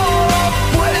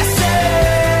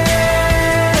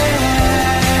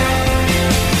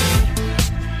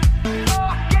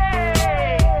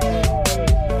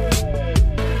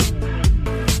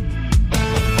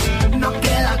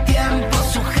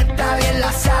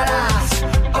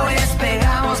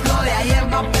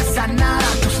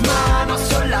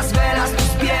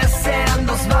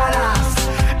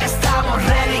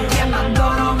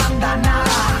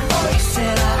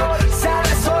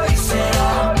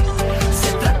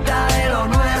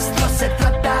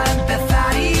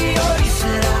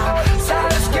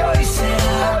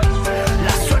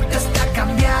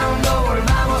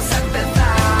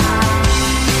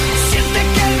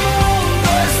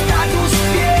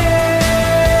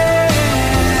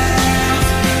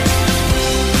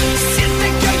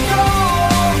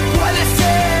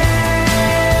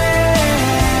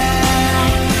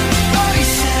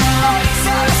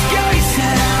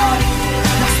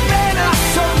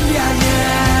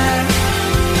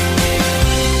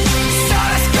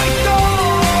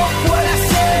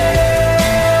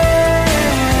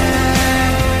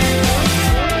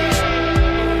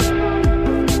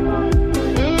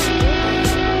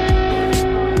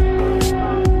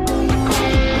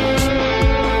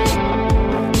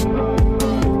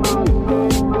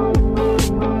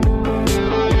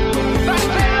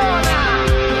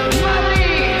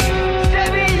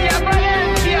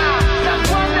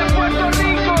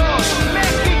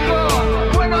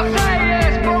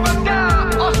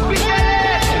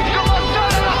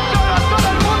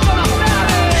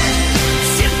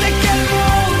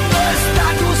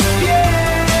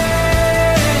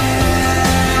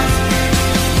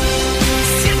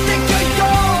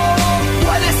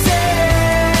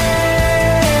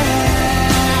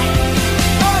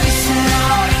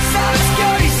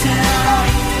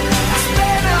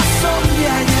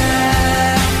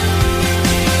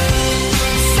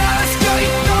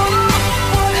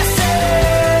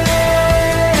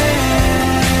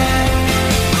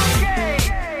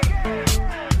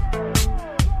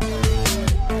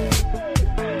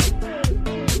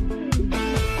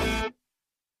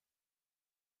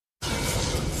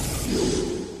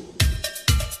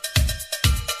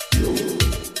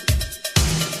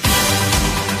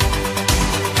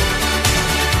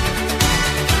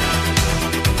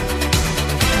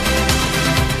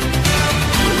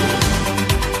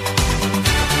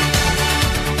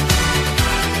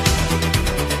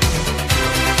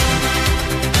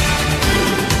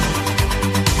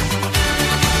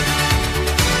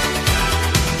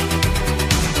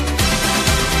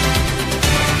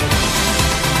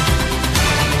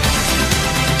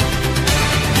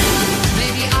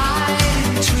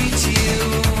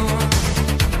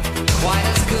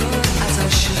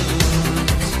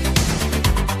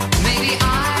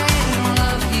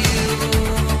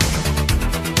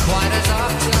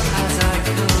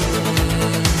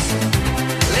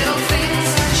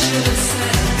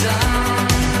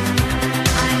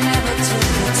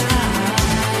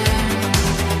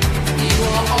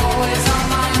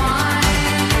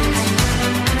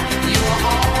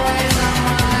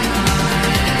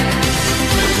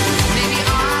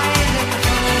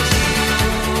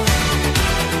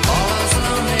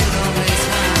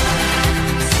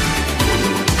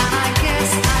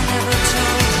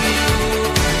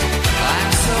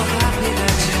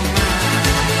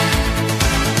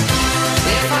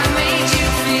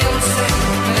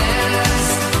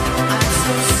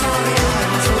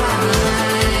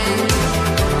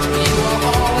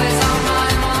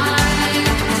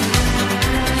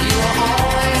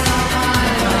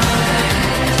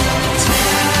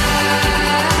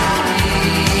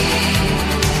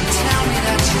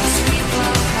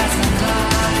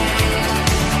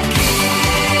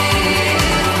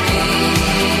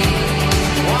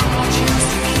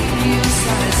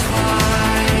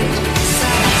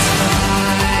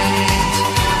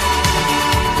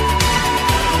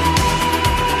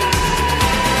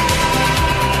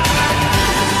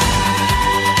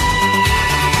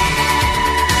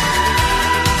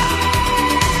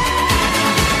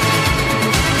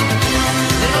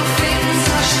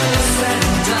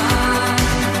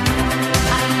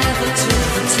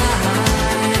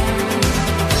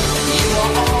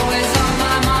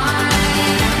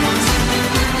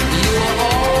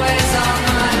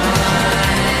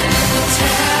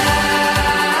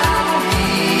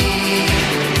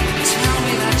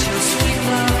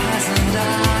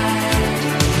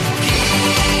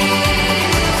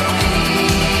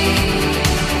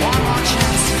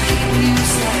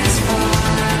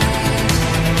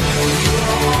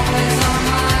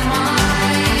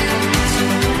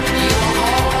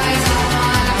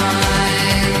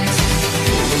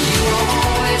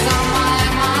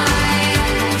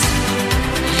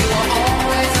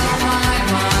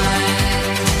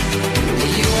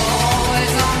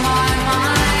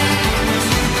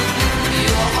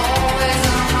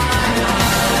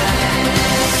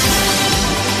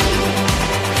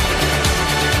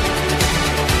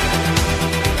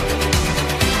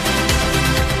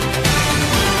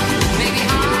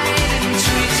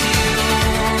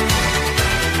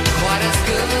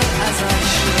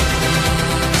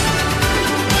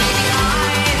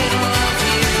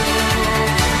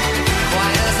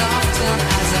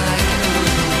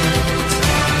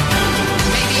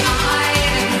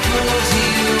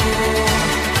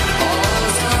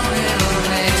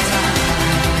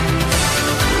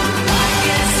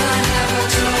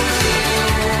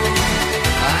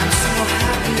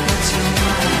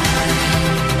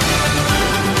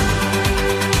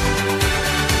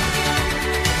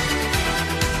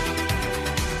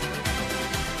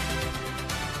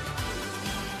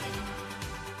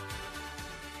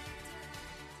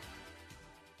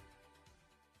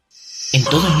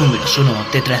todo números 1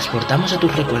 te transportamos a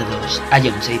tus recuerdos, a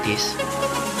John Cities.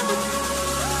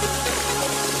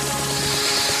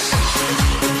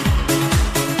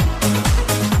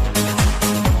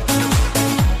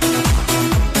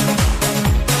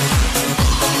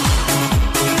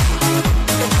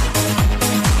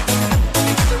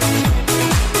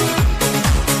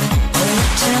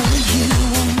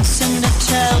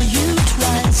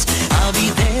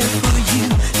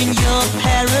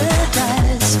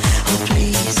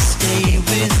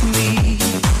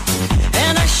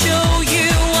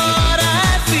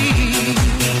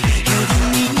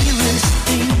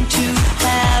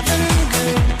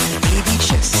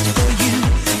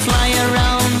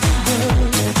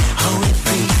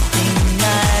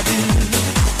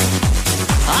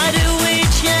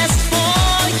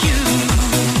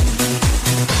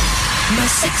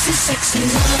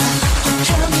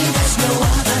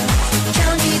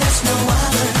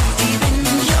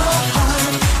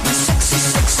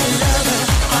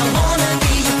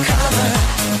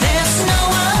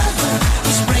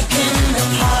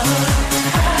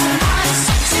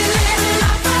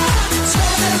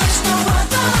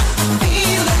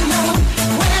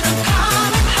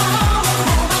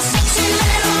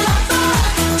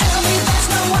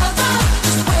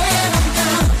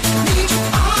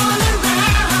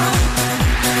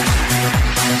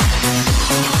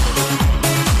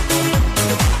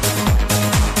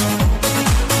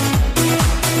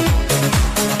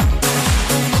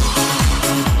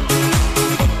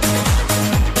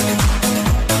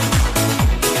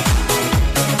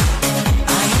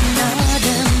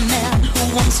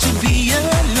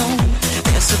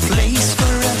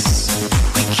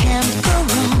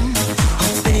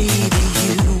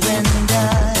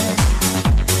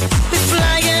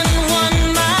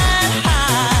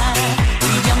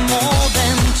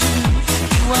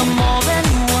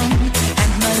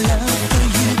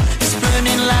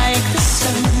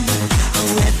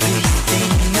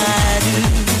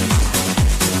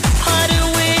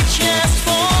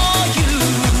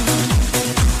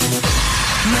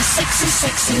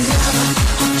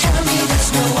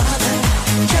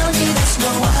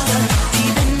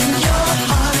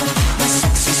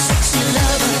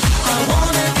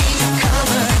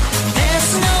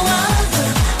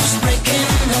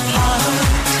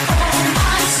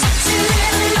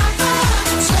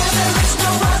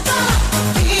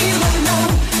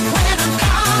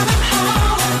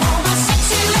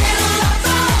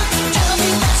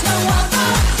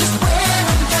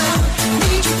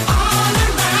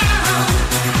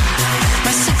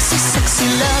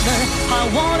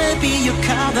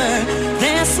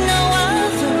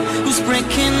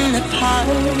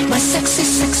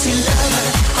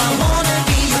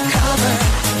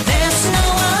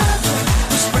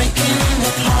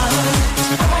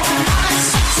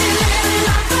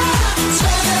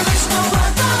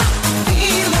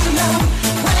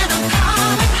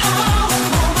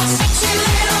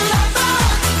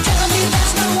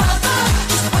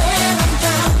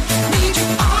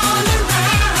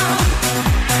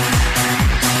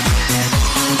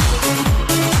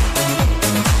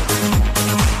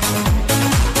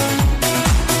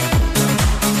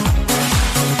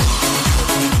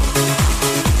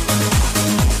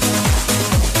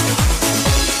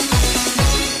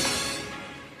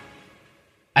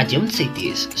 A John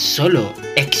Cities, solo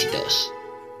éxitos.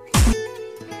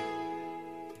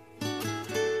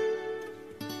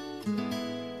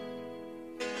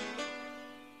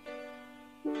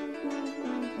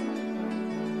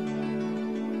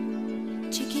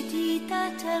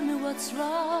 Chiquitita, tell me what's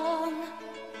wrong.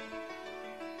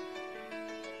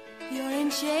 You're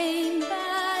enchained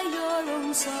by your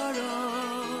own sorrow.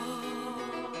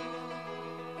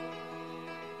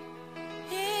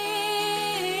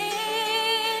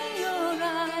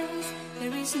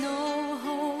 There's no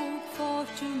hope for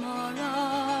tomorrow.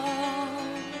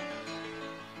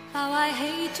 How I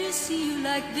hate to see you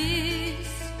like this.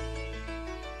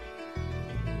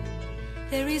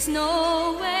 There is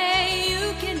no way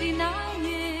you can deny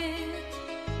it.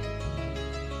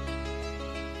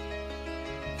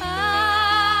 I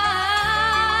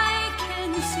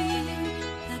can see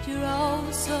that you're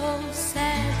all so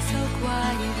sad, so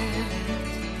quiet.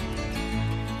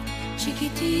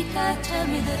 Chiquitita, tell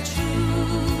me the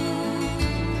truth.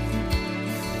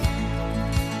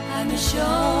 I'm a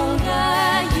shoulder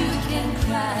you can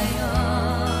cry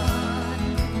on.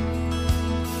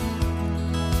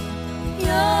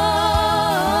 Your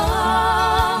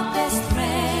best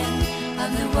friend,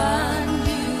 I'm the one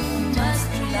you must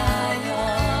rely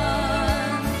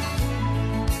on.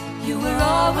 You were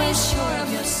always sure of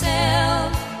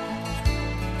yourself.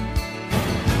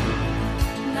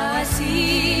 Now I see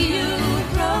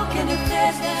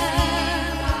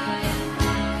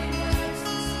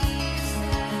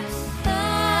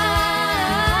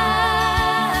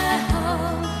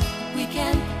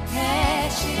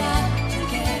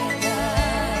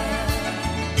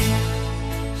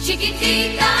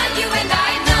Chiquitita, you and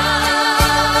I know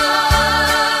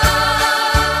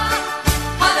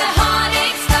how the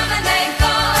heartaches come and they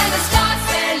go and the stars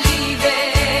they're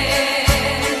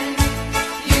leaving.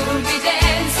 You'll be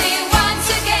dancing once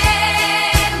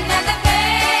again and the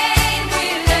pain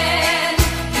will end.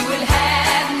 You will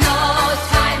have no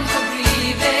time for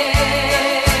grieving.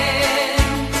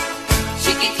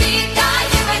 Chiquitita,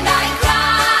 you and I cry,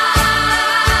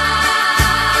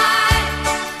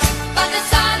 but the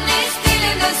sun is still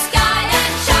in the sky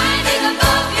and shining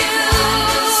above you.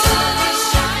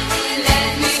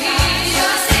 Let me hear you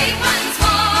sing once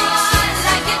more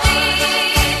like you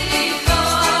did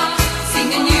before. Sing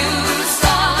a new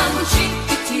song,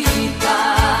 Chiquitita.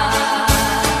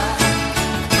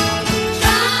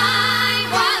 Try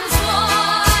once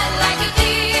more like you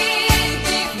did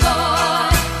before.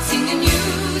 Sing a new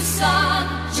song,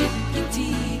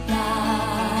 Chiquitita.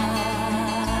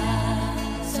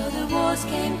 So the walls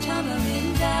came tumbling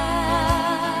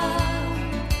down,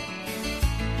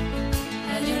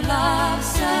 and your love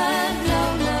said no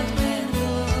love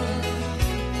dwindled.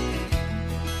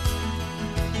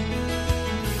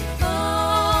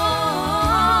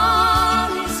 All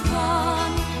is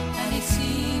gone, and it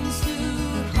seems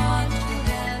too hard to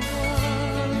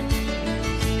handle.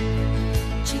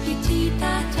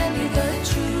 Chiquitita, tell me the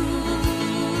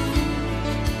truth.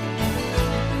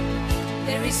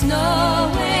 There is no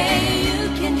way you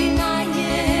can deny it.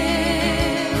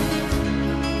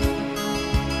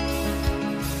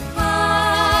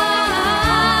 I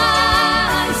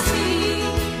see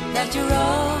that you're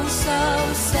oh so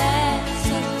sad,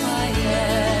 so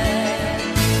quiet.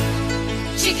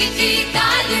 Chiquitita,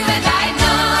 you and I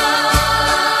know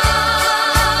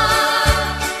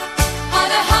how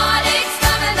the heartaches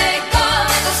come and they go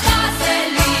and the stars they're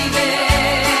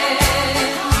leaving.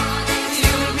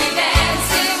 You'll be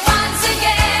dancing once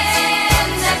again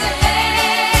and the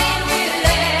pain will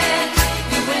end.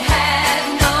 You will have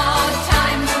no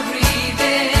time for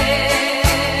grieving.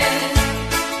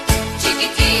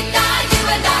 Chiquitita, you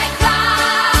and I cry,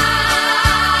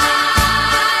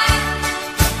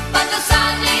 but the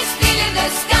sun is still in the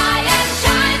sky and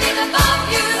shining above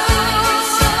you.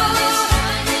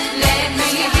 Let me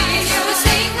hear you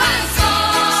sing once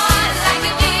more like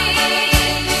you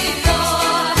did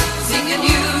before. Sing a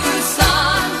new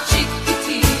song,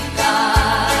 Chiquitita.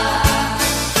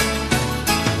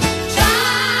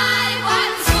 Try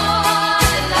once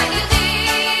more like you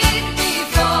did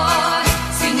before.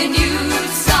 Sing a new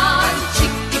song,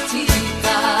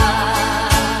 Chiquitita.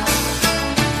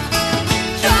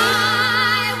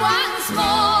 Try once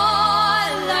more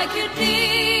like you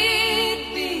did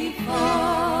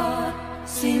before.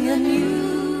 Sing a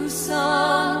new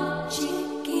song,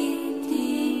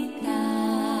 Chiquitita.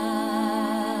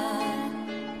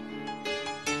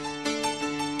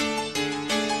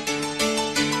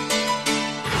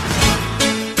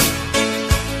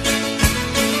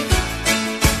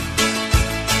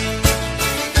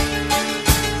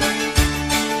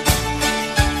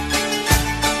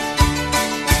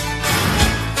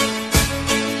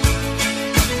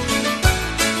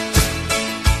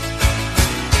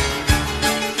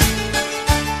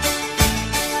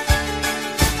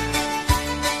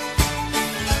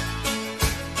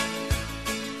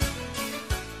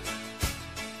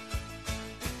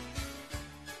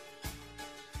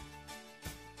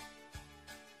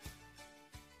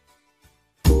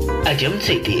 Ion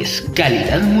Cities,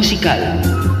 calidad musical.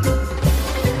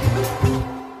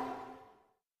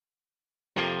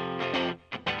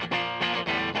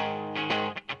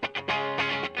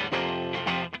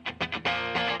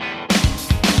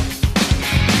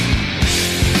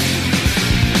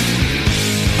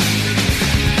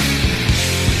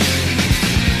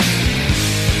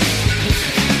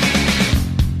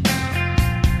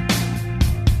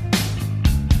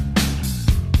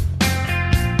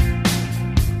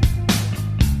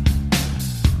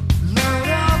 Load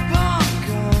up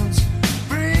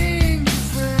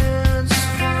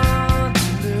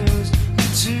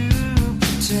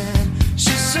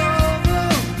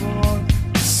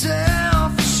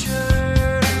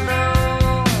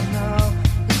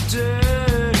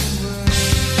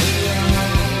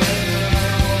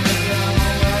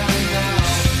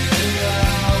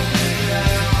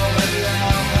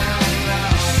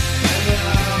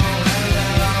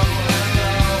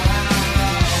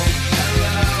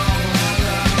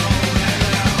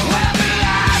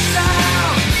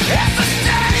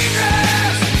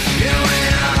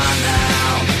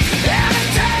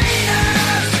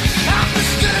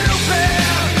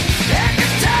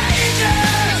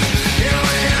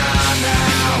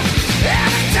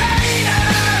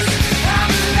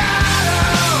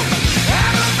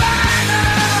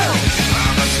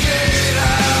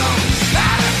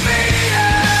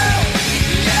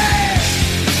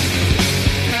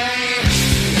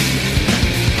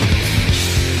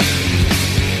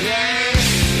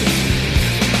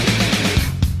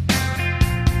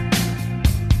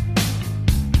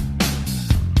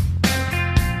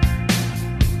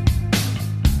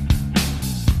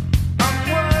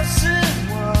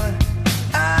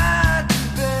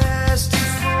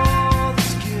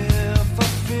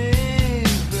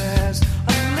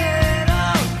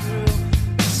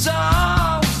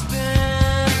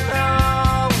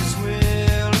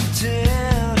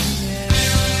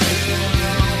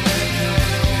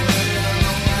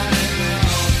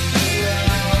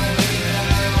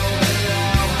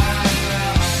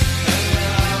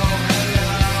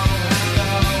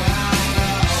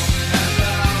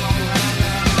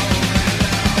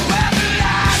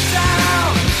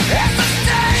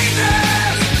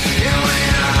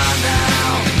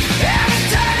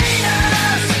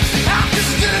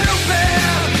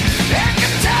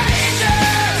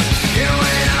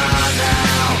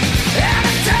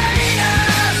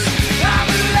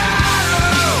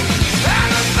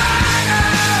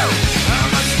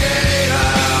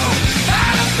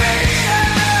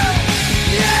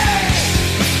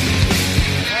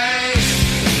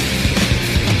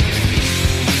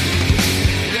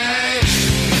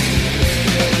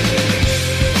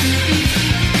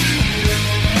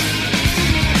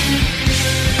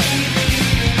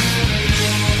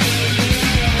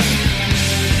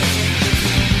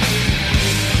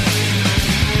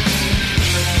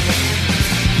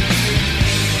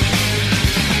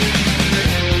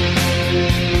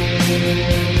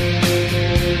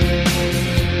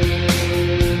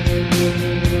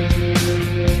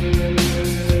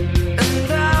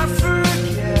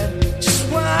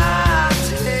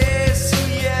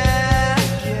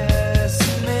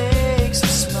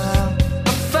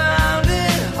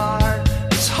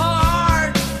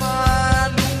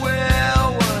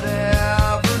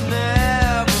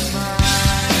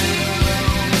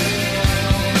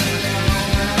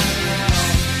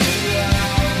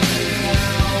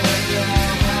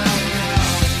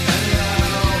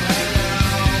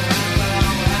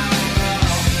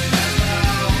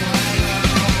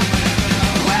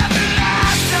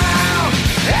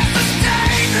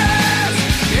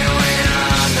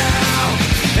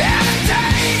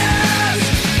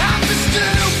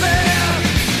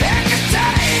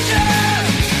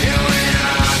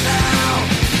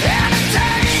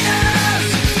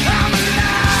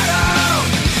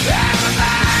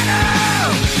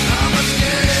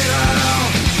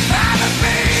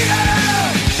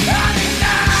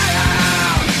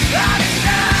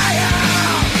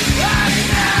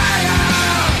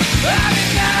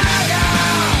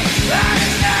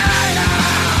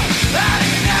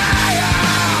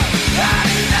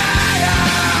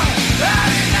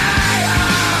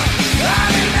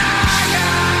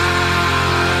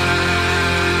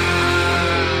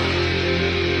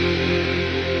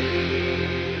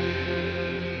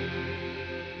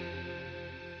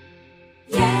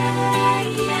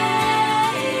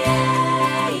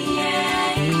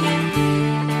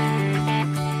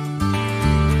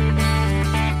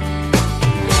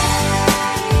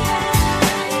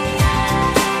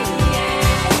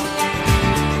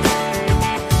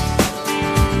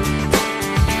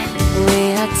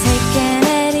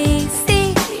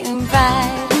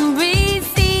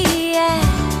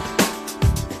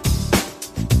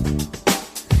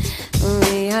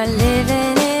are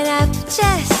living it up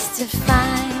just to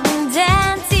find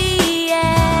empty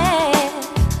air.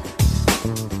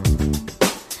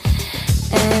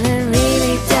 And it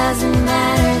really doesn't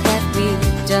matter that we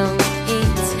don't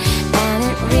eat. And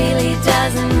it really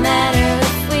doesn't matter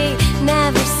if we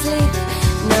never sleep.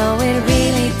 No, it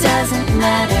really doesn't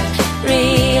matter.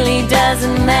 Really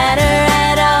doesn't matter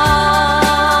at all.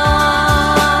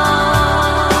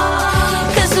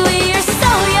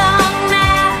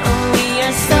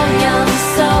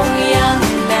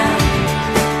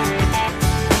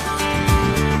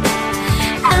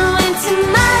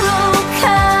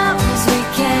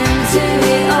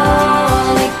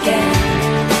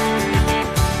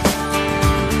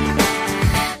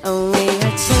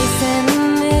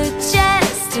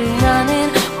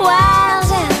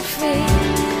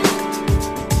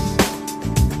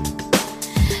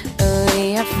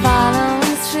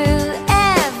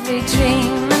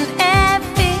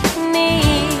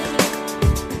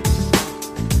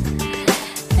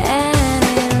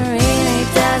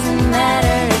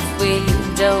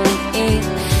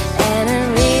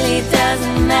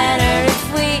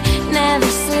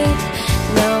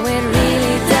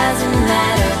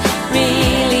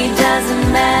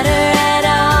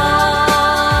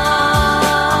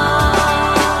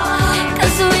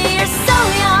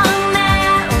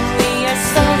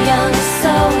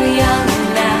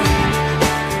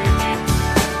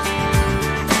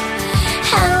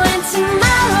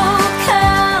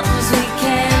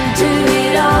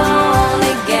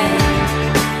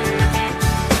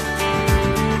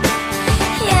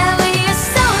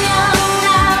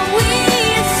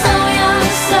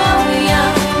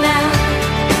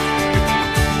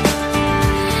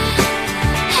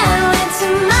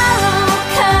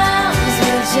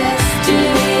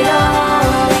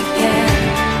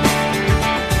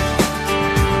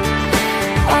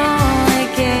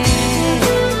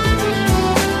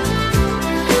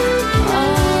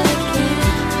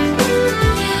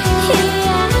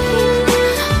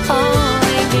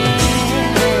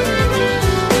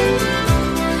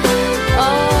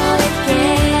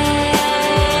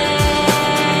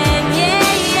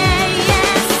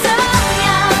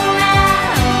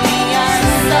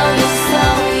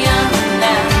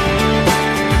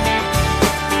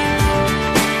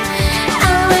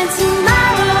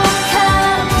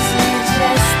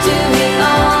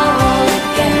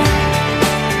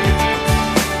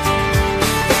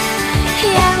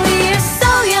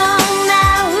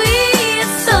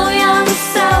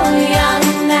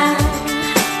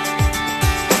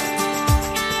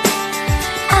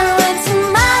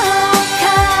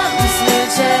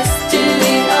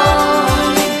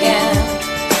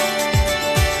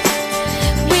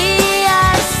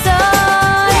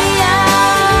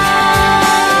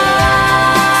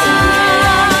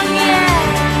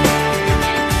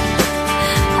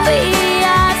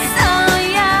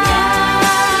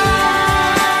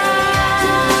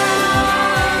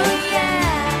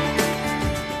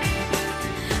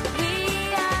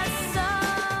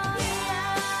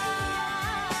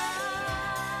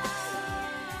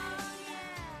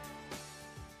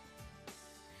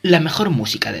 La mejor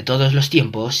música de todos los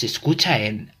tiempos se escucha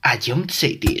en A Young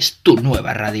Cities, tu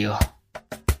nueva radio.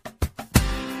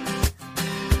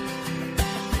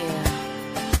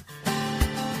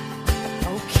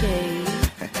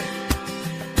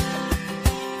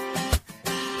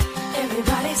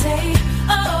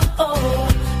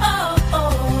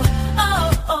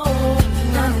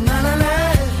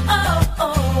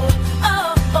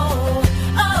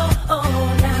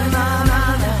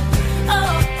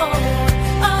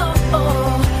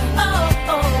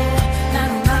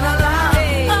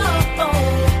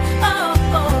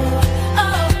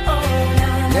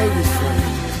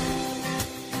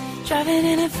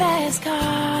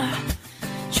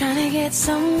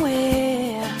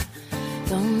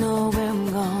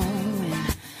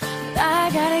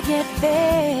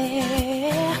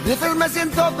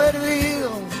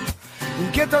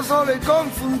 Solo y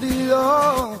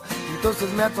confundido,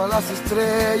 entonces me ato a las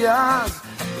estrellas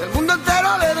y al mundo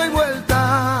entero le doy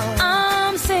vuelta.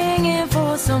 I'm singing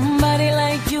for somebody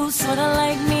like you, sorta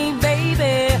like me,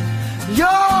 baby. Yo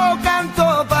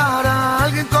canto para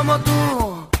alguien como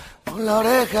tú, con la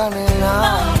oreja negra.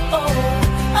 Oh, oh,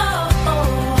 oh, oh,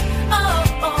 oh,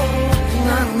 oh.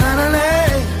 Na, na, na, na.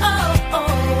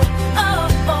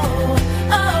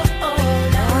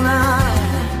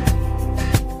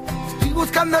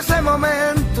 Buscando ese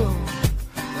momento,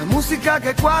 la música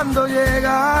que cuando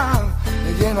llega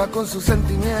me llena con su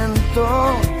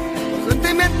sentimiento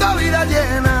vida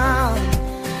llena.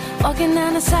 Walking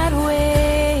down the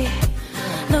sideway,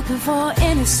 looking for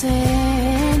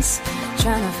innocence,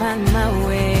 trying to find my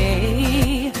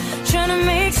way, trying to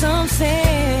make some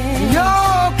sense. Yo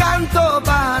canto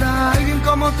para alguien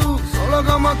como tú, solo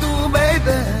como tú,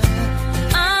 baby.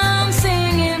 I'm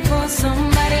singing for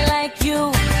somebody like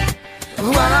you.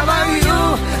 What about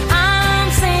you?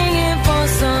 I'm singing for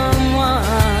someone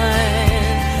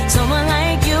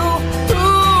like you. Tú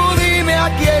dime a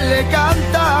quién le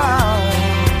cantas,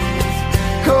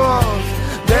 'cause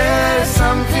there's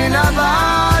something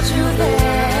about you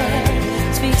there.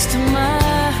 Speaks to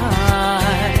my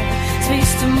heart,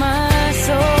 speaks to my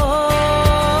soul.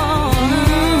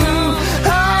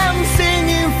 I'm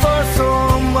singing for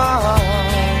someone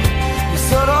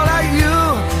solo like you.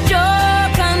 Yo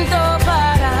canto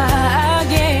para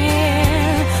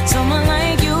alguien, someone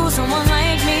like you, someone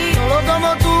like me. Solo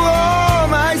como tú, oh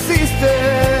my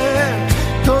sister.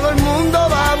 Todo el mundo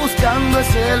va buscando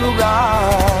ese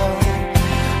lugar,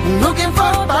 looking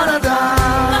for paradise.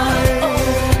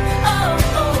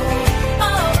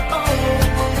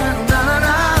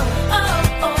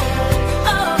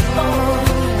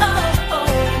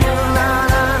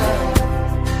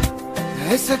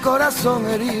 Ese corazón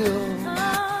herido,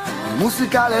 la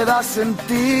música le da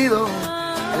sentido.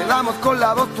 Le damos con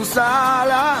la voz tus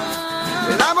alas,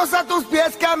 le damos a tus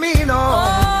pies camino.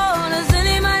 Oh, does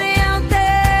anybody out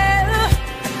there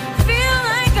feel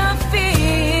like I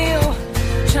feel?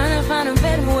 Trying to find a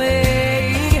better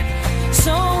way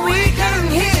so we can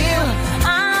heal.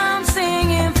 I'm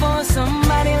singing for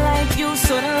somebody like you,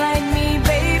 sort of like me,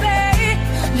 baby.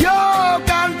 Yo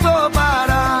canto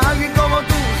para alguien como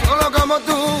tú, solo como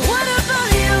tú. What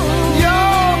about you? Yo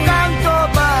canto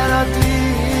para ti.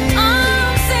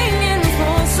 I'm singing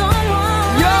for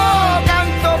someone. Yo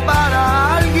canto para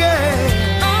alguien.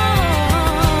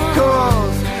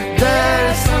 'Cause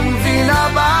there's something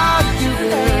about you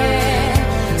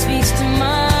there. Speaks to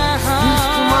my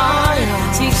heart,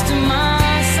 speaks to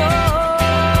my soul.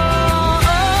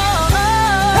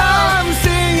 I'm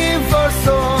singing for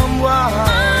someone.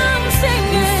 I'm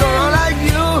singing solo like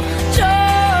you. Yo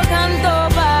canto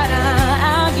para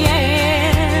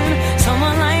alguien,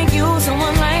 someone like you,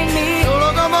 someone like me.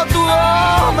 Solo como tú,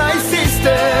 oh my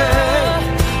sister.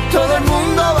 Todo el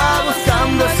mundo va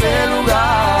buscando ese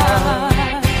lugar,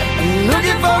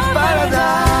 looking for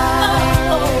paradise.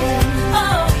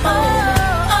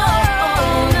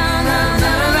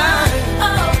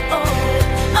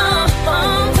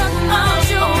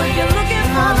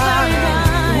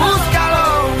 Búscalo,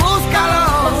 búscalo.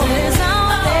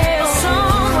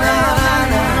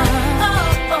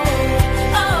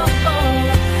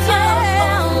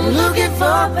 Looking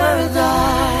for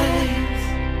paradise.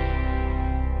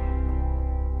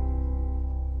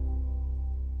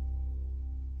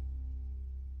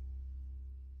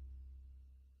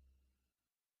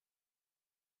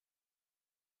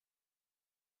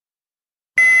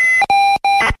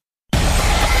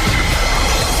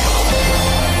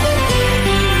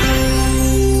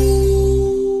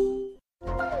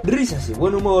 Risas y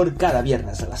buen humor cada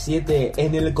viernes a las 7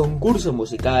 en el concurso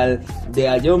musical de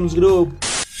A Jones Group.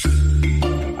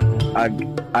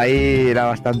 Ahí era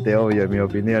bastante obvio, en mi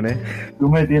opinión, ¿eh? Tú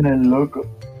me tienes loco.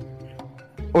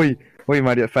 Uy,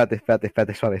 Mario,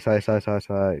 espérate, suave.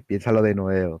 Piénsalo de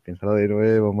nuevo,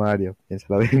 Mario.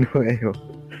 Piénsalo de nuevo.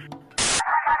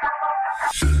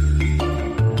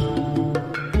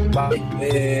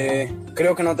 Vale,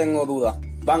 creo que no tengo duda.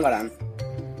 Bangarang.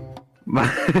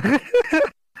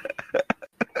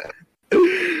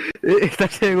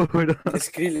 ¿Estás seguro?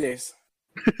 Skrillex.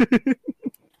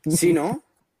 ¿Sí, no?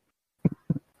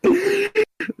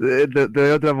 Te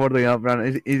doy otra oportunidad,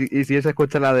 Fran. Y si es,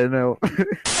 escúchala de nuevo.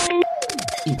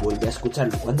 Y vuelve a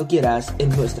escucharlo cuando quieras en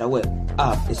nuestra web,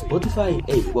 app, Spotify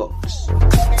e iVoox.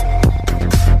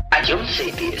 A John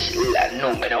City es la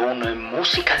número 1 en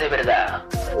música de verdad.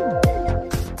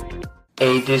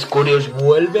 80's Curious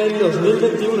vuelve en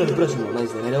 2021. El próximo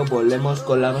mes de enero volvemos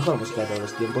con la mejor música de todos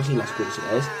los tiempos y las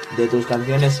curiosidades de tus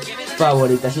canciones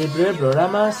favoritas. Y el primer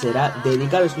programa será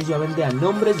dedicado exclusivamente a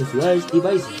nombres de ciudades y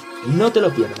países. No te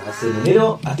lo pierdas en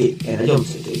enero aquí en John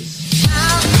Cities.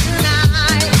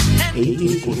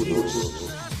 80's Curious,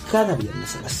 cada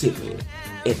viernes a las 7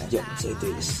 en John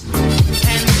Cities.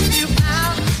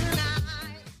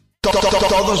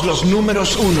 Todos los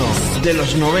números 1 de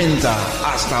los 90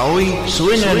 hasta hoy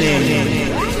suenan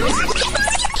en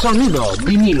Sonido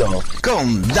Vinilo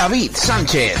con David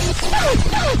Sánchez.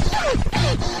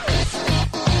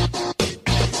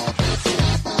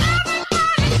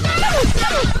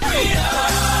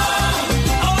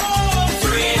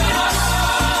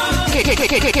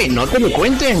 Que no te lo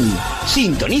cuenten.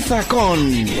 Sintoniza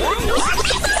con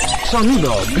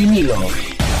Sonido Vinilo.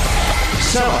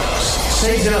 Sábados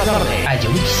 6 de la tarde. A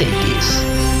John Cities.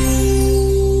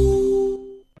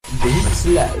 This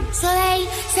Life. So they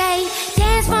say,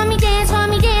 dance for me, dance for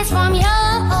me, dance for me,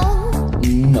 oh,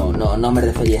 oh. No me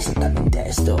refería exactamente a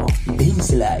esto.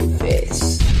 This Life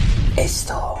es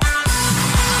esto.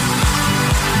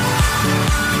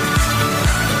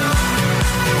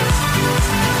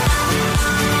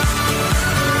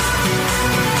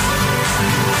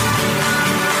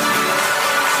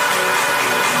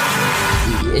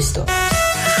 Y esto.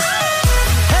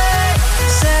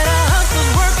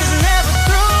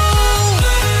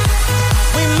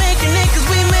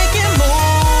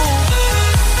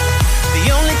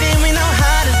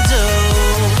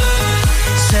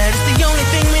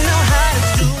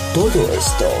 Todo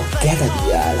esto cada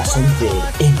día a las 11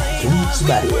 en iTunes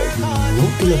Variety. No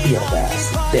te lo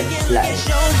pierdas. Dance Live.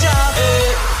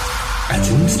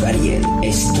 iTunes Variety.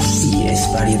 Esto sí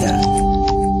es variedad.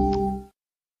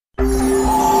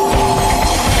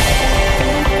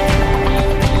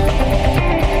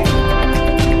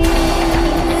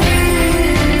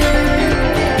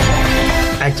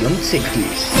 A John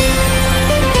Cities.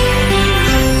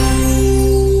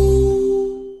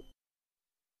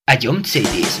 A John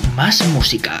Cities, más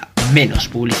música, menos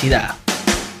publicidad.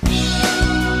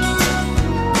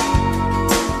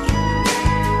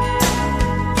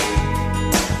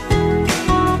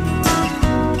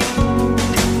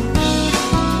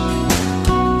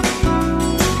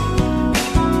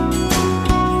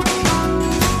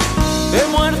 He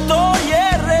muerto y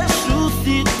he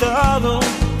resucitado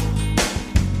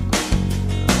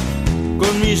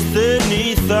con mis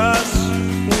cenizas.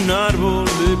 Un árbol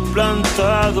he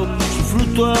plantado, su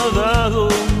fruto ha dado,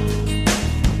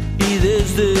 y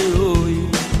desde hoy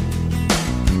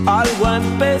algo ha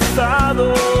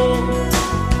empezado.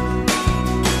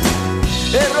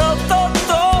 He roto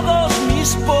todos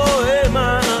mis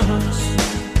poemas,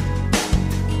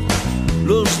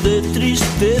 los de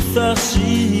tristezas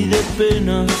y de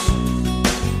penas.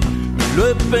 Lo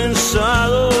he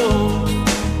pensado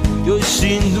y hoy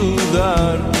sin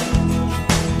dudar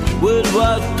vuelvo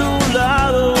a tu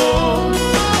lado.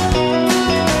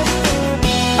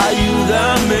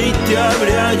 Ayúdame y te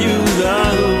habré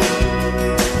ayudado,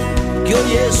 que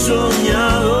hoy he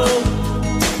soñado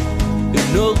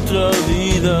en otra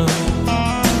vida,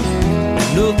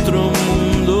 en otro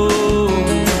mundo.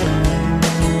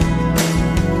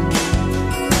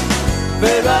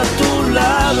 Pero a tu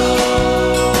lado.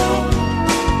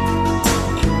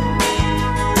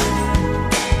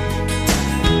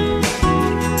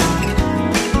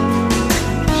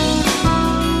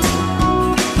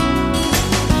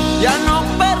 Ya no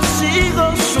persigo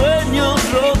sueños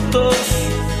rotos,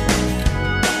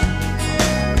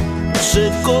 los he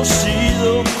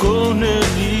cosido con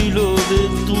el hilo de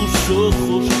tus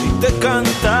ojos y te he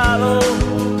cantado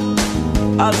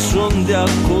al son de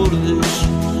acordes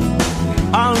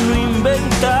aún no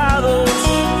inventados.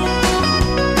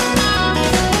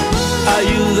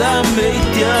 Ayúdame y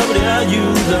te habré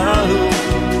ayudado,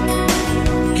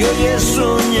 que hoy he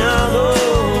soñado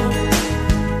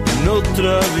en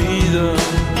otra vida,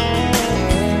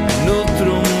 en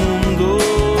otro mundo.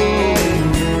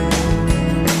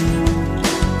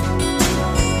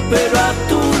 Pero a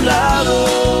tu lado.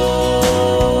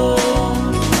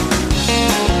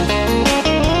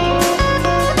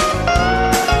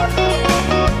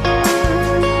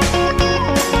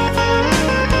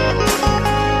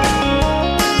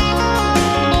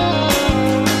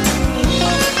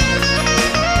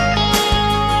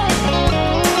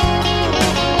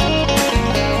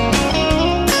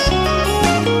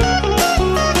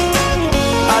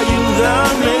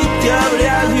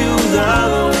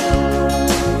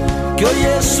 Que hoy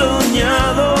he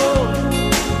soñado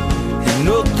en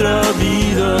otra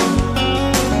vida,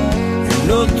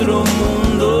 en otro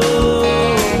mundo.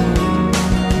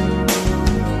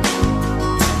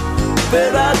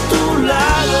 Pero a tu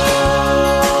lado.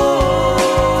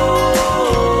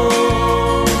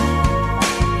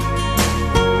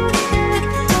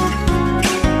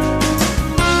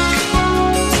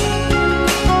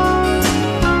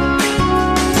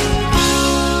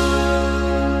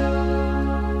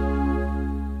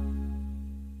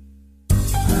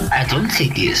 John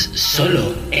Cities,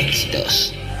 solo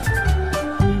éxitos.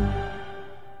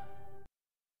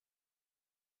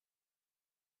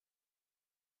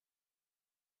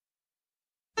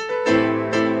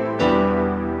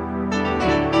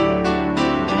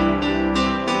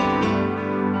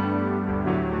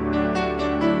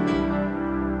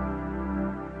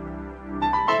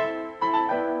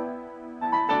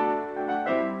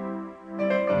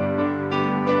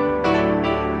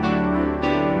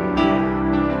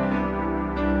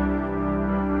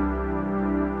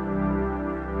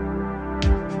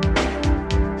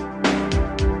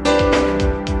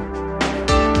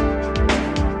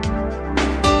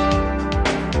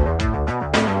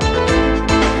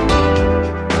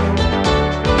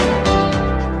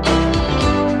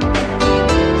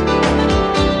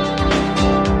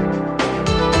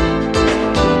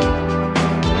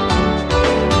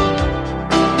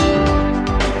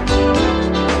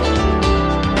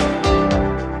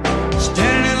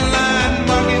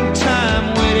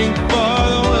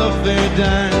 their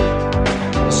dime,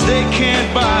 'cause they can't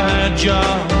buy a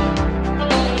job.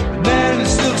 The man in the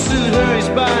silk suit hurries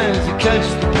by as he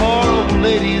catches the poor old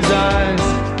lady's eyes.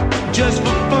 Just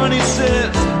for fun, he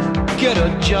says, get a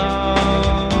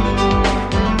job.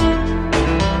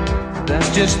 That's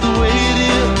just the way it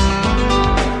is.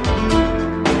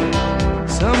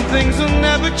 Some things will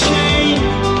never change.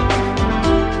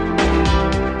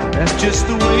 That's just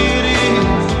the way it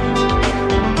is.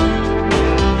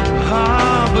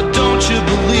 Ah, but don't you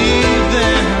believe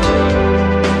them?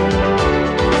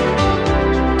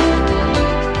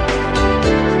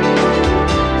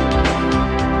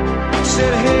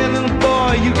 Said, hey little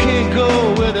boy, you can't go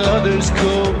where the others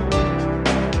go.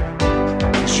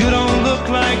 You don't look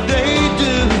like they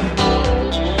do.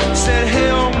 Said, hey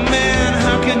old man,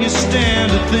 how can you stand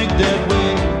to think that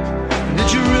way? Did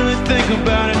you really think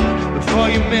about it before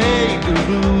you made the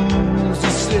rules?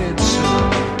 He said, son,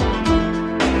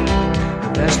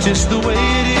 that's just the way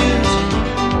it is.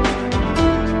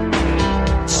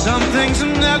 Some things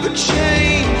will never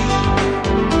change.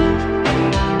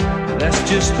 That's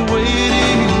just the way it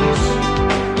is.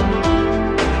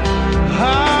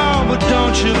 Oh, but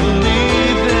don't you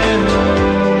believe them?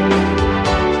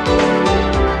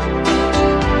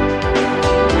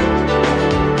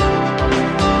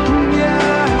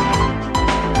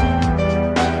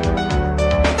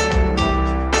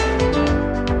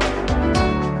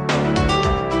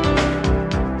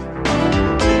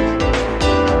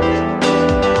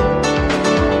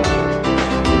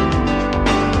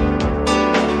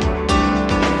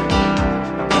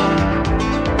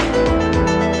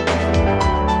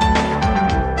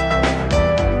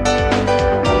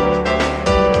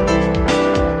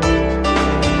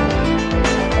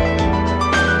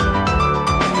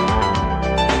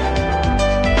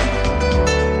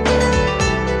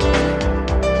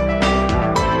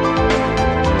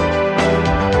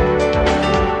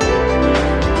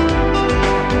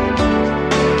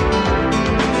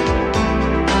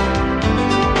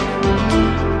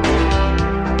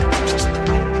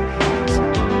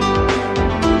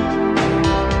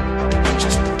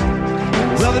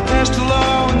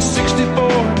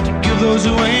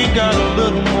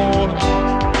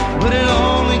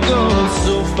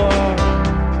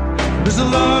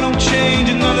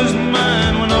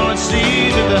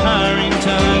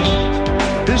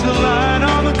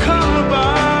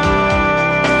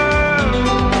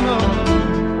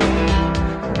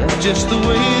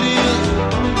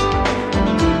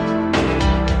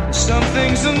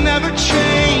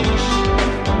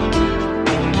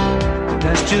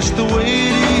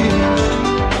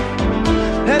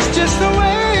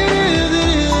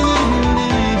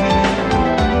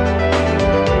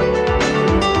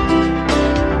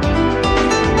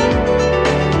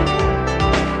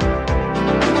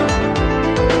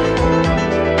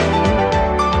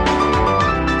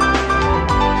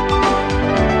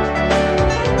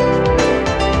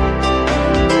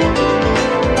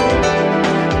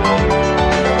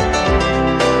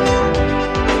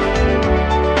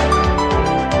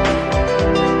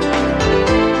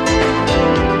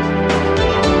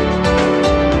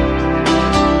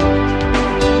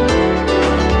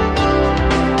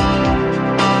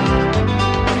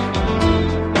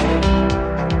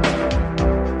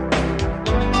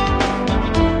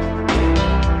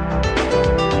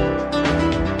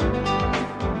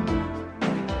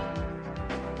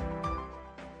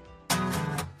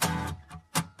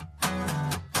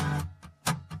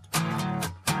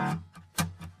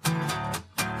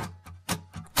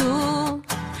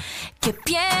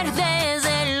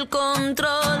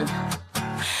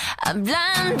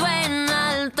 Hablando en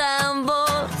alta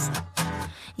voz,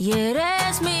 y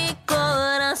eres mi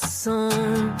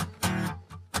corazón.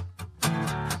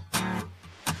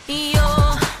 Y yo,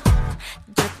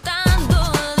 tratando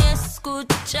de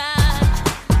escuchar,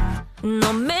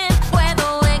 no me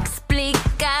puedo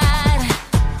explicar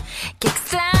qué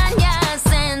extraña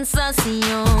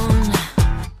sensación.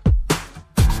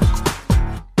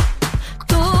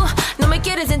 Tú no me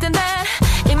quieres entender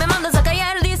y me mandas a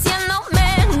callar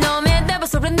diciéndome no me debo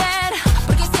sorprender,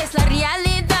 porque esta es la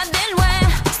realidad de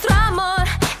nuestro amor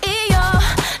y yo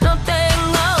no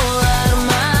tengo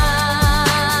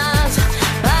armas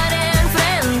para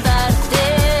enfrentarte.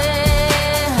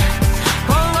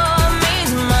 Pongo mis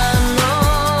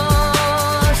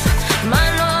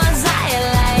manos al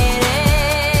aire,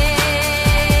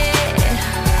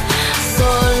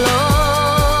 solo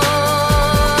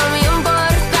me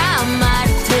importa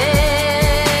amarte.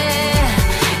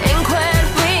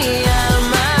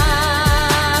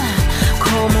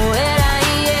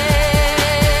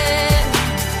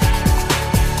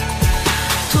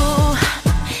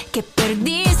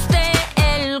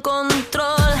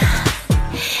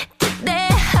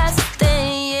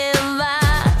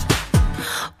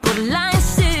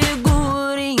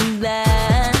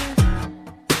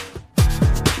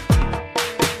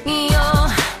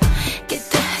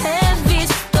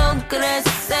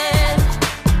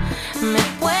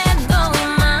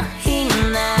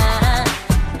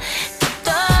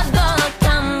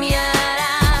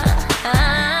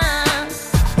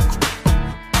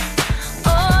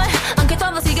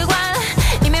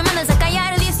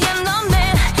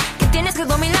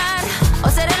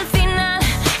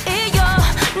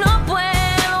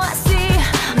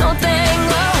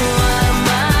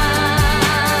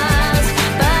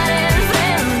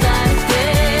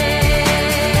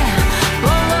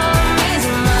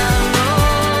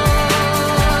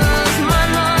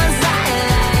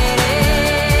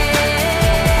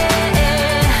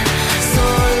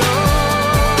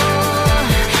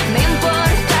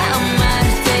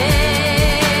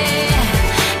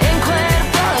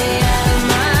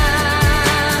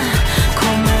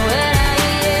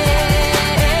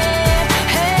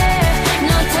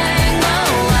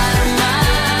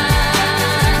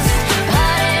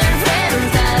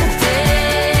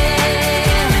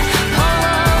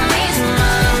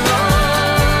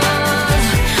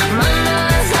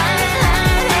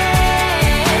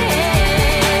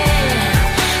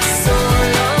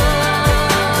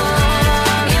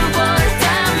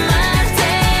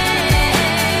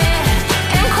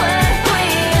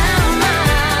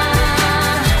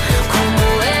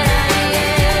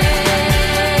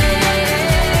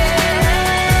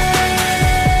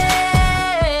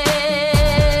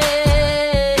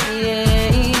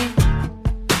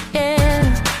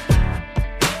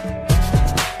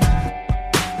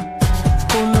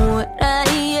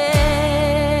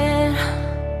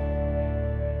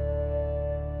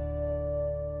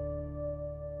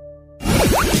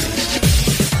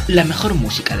 La mejor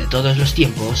música de todos los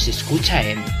tiempos se escucha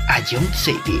en A Young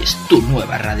Cities, tu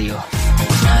nueva radio.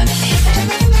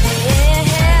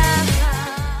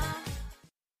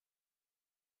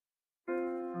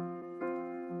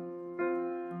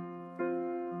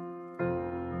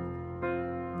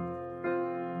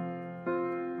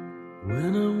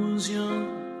 When I was young,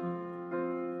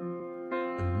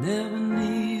 I never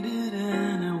needed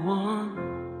anyone.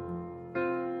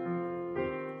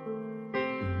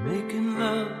 Making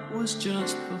love was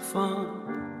just for fun.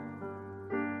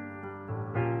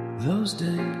 Those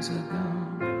days are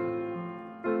gone.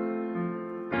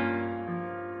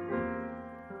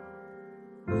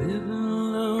 Living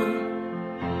alone,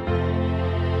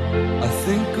 I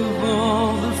think of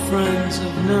all the friends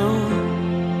I've known.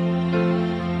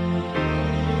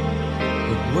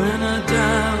 But when I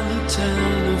dial the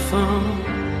telephone,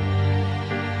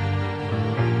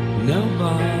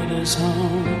 nobody's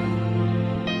home.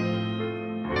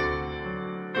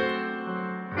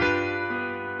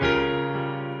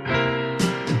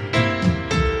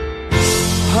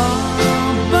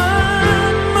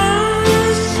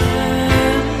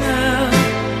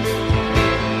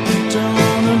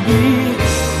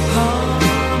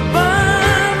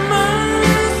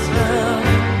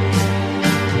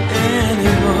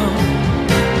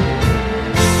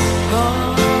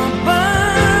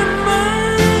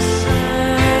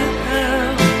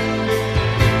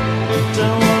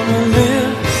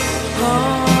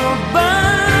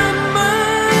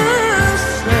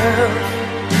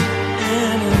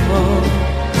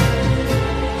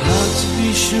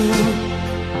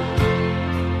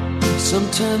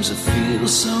 Sometimes I feel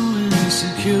so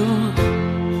insecure,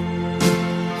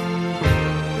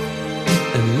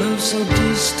 and love so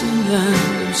distant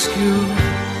and obscure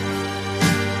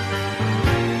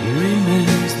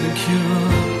remains the cure.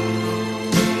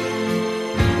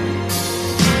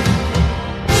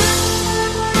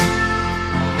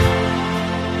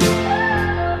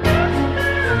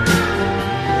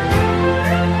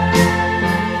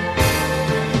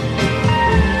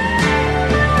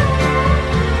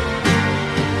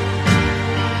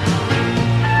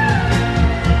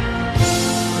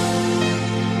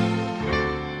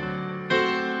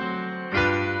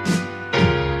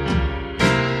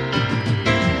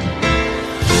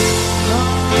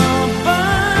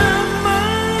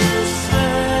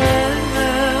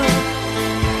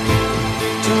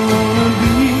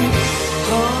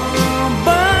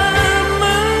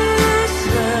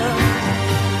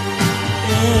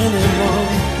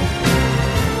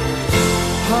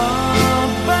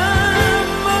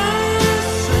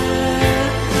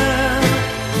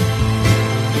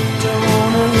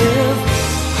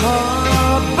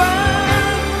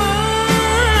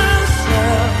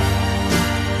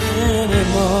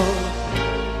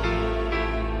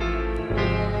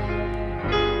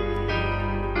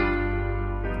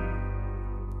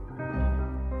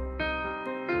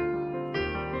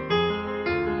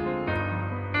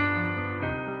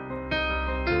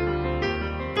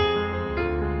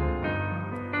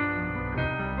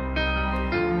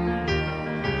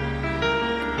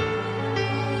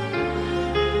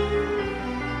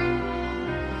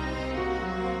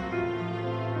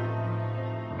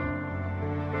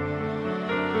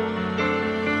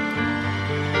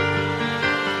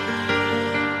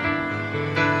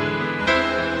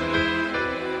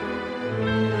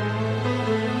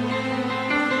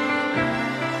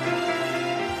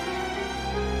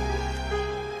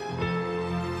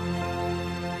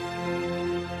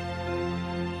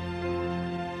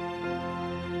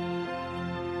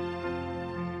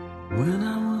 When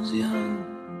I was young,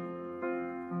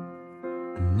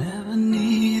 I never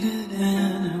needed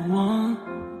anyone,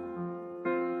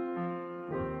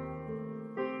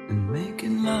 and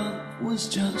making love was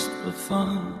just for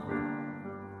fun.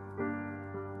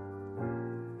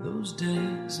 Those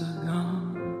days are gone.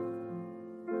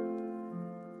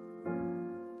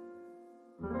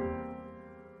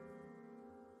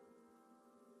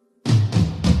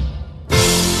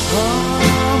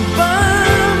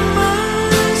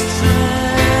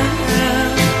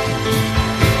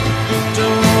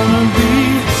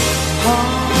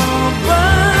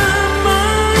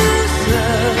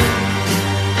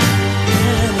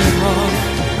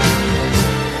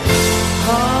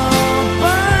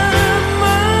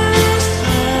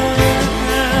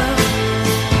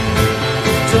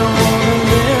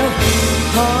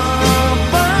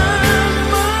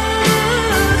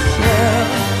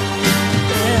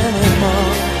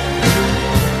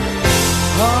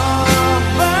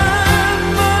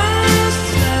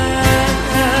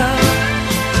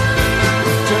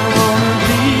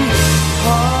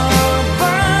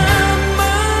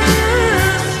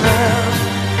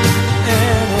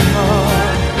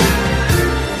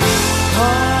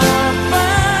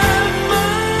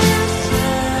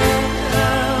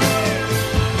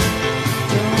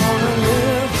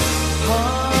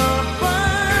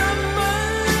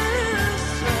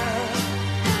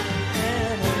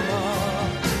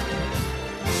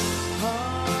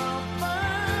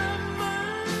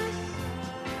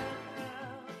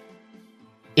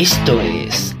 Esto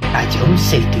es A John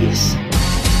Cities.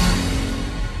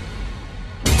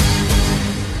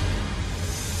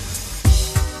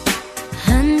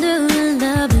 Under a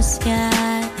lovely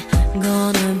sky,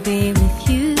 gonna be with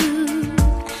you,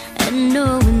 and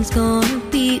no one's gonna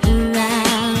be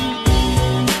around.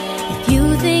 If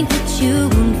you think that you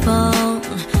won't fall,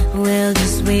 well,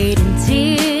 just wait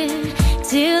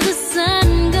till the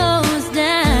sun goes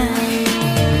down.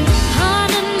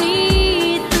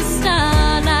 Underneath the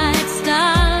starlight,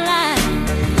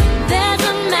 there's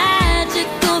a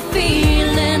magical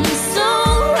feeling so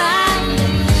right.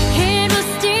 It will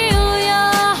steal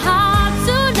your heart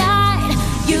tonight.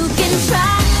 You can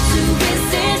try to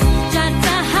resist, try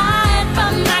to hide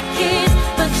from my kiss,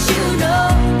 but you know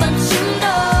that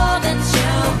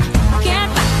you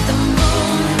can't fight the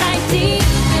moonlight deep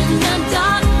in the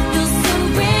dark. You'll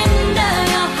surrender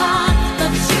your heart,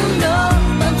 but you know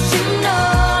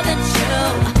that you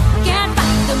can't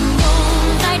fight the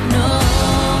moonlight. No,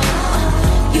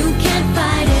 you can't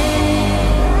fight it.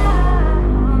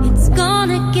 It's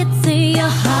gonna get to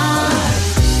your heart.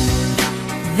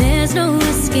 There's no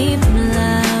escape from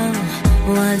love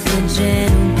once the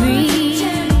gentle breeze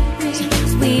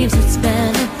weaves its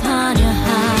spell upon your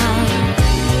heart.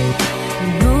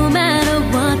 No matter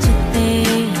what you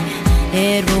think,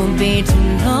 it won't be too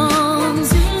long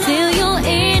till you're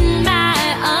in my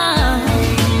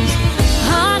arms.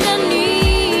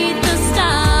 Underneath the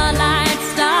starlight,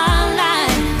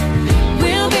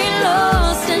 we'll be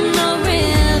lost in the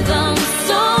rhythm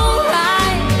so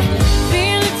right.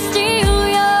 Feel it steal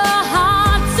your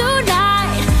heart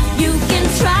tonight. You can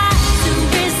try to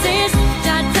resist,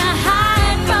 try to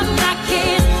hide from my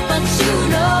kiss, but you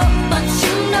know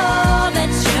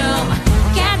that you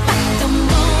can't fight the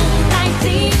moonlight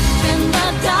deep in the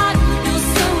dark. You'll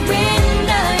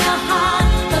surrender your heart,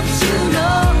 but you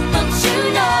know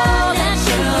that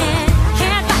you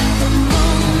can't fight the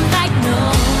moonlight. No,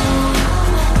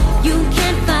 you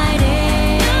can't fight it.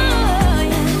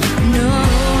 No,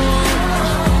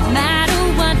 matter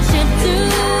what you do,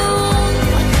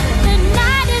 the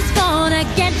night is gonna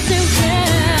get to you.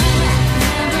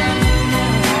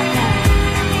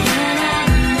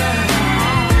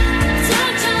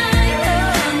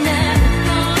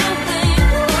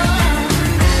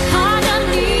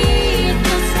 Underneath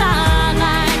the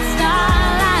starlight,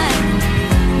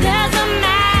 there's a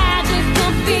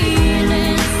magical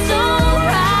feeling so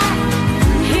right.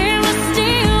 Here will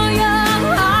steal your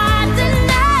heart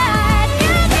tonight.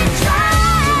 You can try,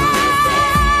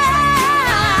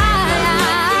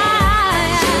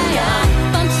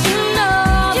 but you know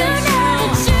that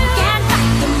you can't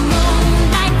fight the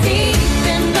moonlight deep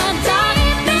in the dark.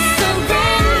 You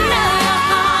surrender your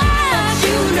heart, but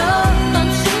you know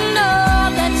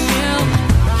that you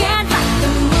can't fight the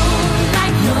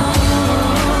moonlight. No,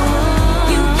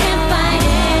 you can't fight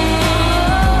it.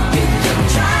 You can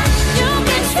try to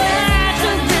resist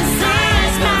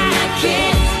my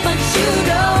kiss, but you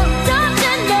don't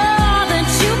you know that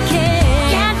you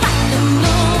can't fight the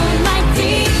moonlight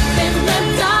deep in the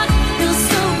dark. You'll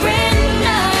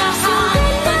surrender your heart,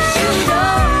 but you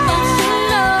know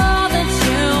that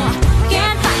you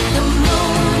can't fight the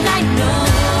moonlight. No,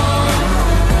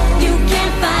 you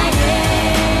can't fight it.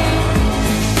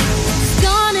 It's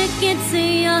gonna get to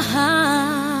your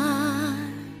heart.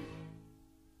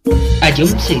 A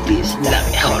John Cities, la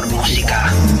mejor música.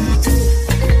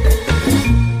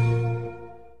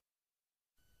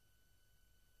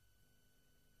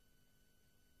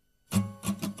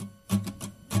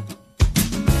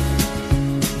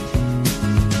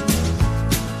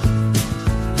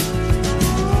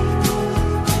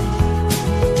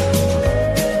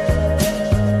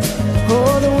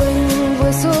 Oh, the wind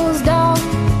whistles down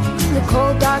the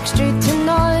cold dark street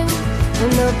tonight,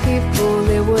 and the people,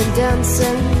 they were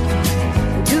dancing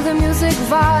to the music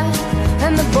vibe,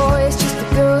 and the boys just the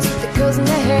girls with the girls in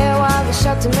their hair, while the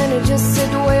shouting men who just sit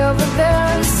way over there.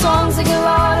 And the songs they get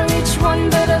louder, each one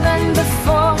better than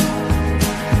before,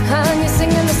 and you're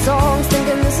singing the songs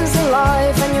thinking this is a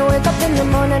life, and you wake up in the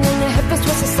morning and your hip is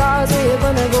twisted sides. Where you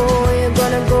gonna go, where you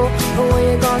gonna go, or where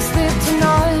you gonna sleep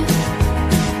tonight?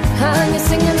 And you're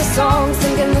singing the songs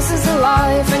thinking this is a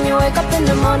life, and you wake up in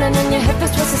the morning and your hip is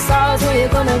twisted sides. Where you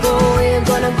gonna go, where you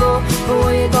gonna go, or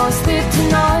where you gonna sleep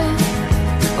tonight,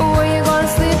 or where you gonna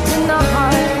sleep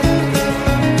tonight?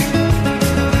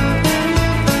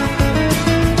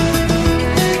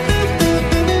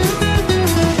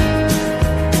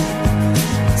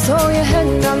 So you're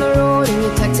heading down the road in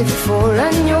your taxi for 4,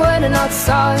 and you're waiting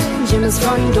outside Jim's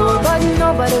front door, but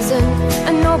nobody's in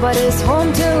and nobody's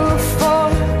home till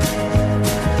 4.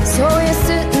 So you're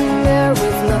sitting there there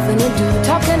with nothing to do,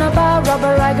 talking about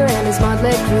Robert Riger and his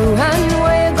motley crew. And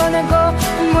where you gonna go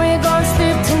and where you gonna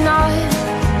sleep tonight?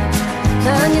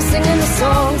 And you're singing the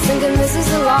song, thinking this is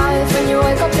a life. And you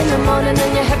wake up in the morning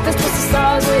and your head feels towards the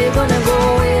stars. Where you gonna go,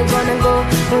 where you gonna go,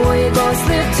 and where you gonna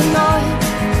sleep tonight?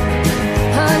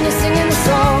 And you're singing the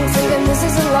song, thinking this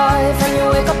is a life. And you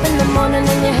wake up in the morning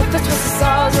and your head feels towards the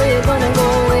stars. Where you gonna go,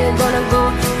 where you gonna go,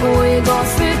 and where you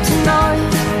gonna sleep tonight?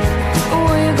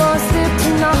 Where you gonna sleep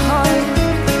tonight?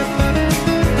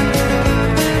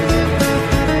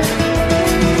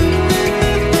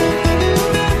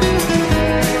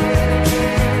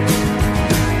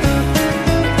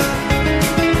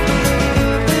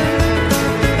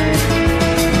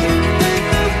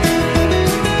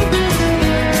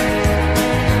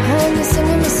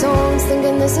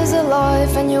 This is a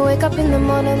life, and you wake up in the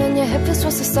morning and your head feels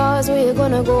towards the stars. Where you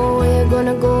gonna go, where you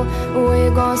gonna go, where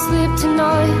you gonna sleep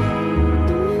tonight?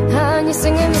 And you're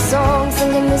singing the song,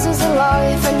 singing this is a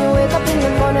life. And you wake up in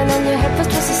the morning and your head feels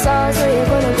towards the stars. Where you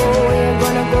gonna go, where you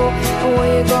gonna go,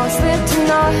 where you gonna sleep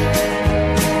tonight?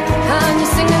 And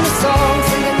you're singing the song,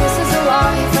 singing this is a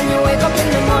life. And you wake up in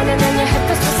the morning and your head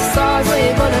feels towards the stars. Where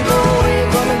you gonna go, where you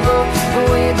gonna go,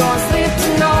 where you gonna sleep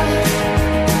tonight?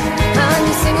 And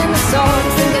you're singing the song,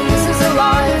 singing this is a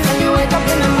life. And you wake up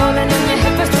in the morning and your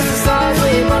head feels towards the stars.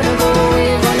 Where you gonna go, where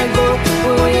you gonna go,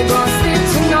 where you gonna sleep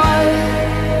tonight?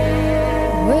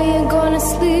 Where you gonna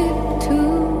sleep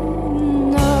tonight?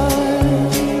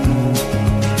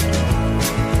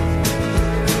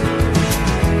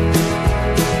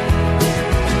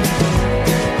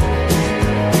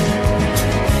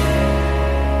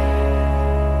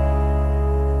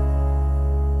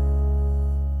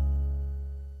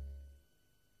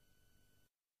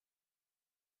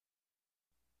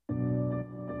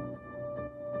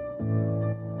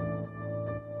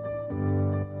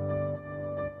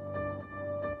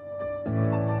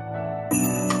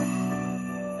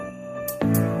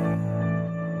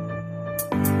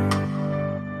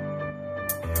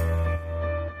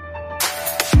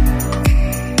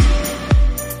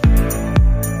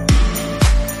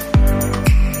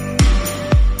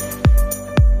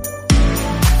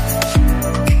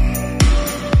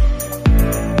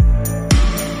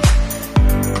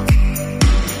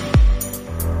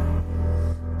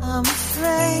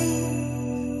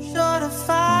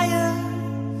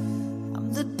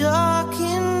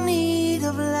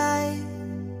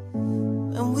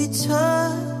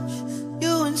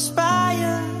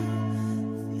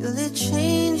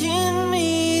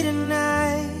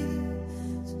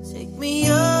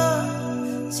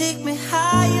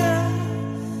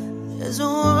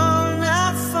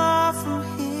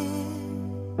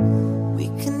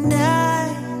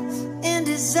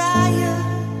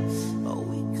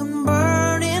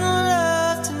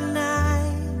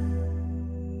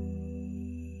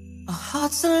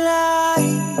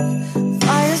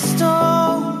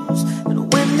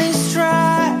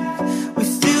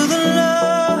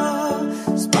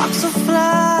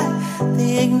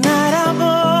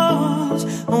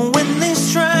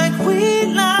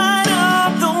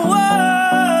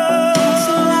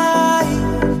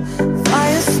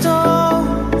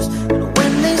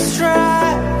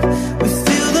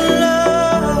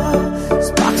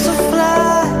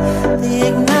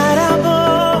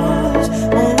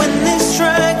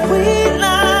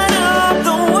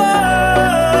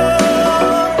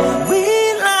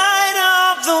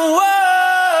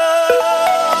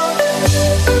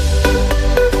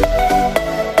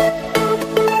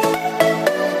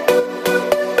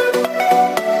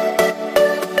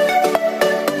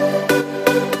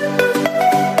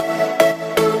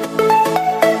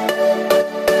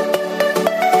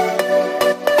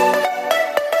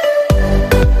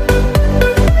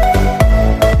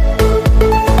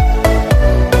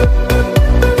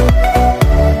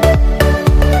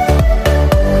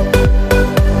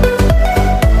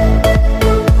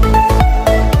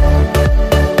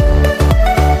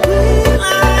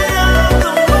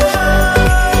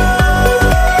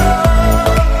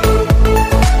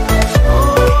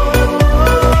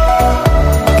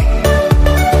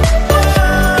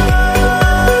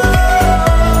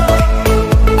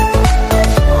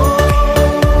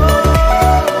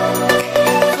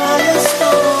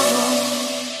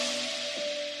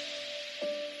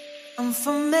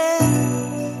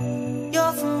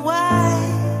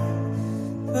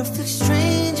 perfect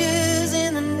strangers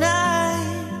in the night.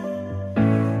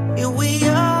 Here we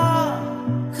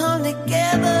are, come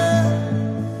together,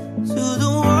 to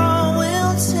the world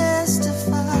we'll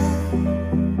testify.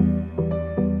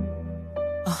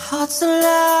 Our hearts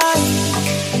alive,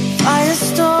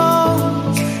 firestorm.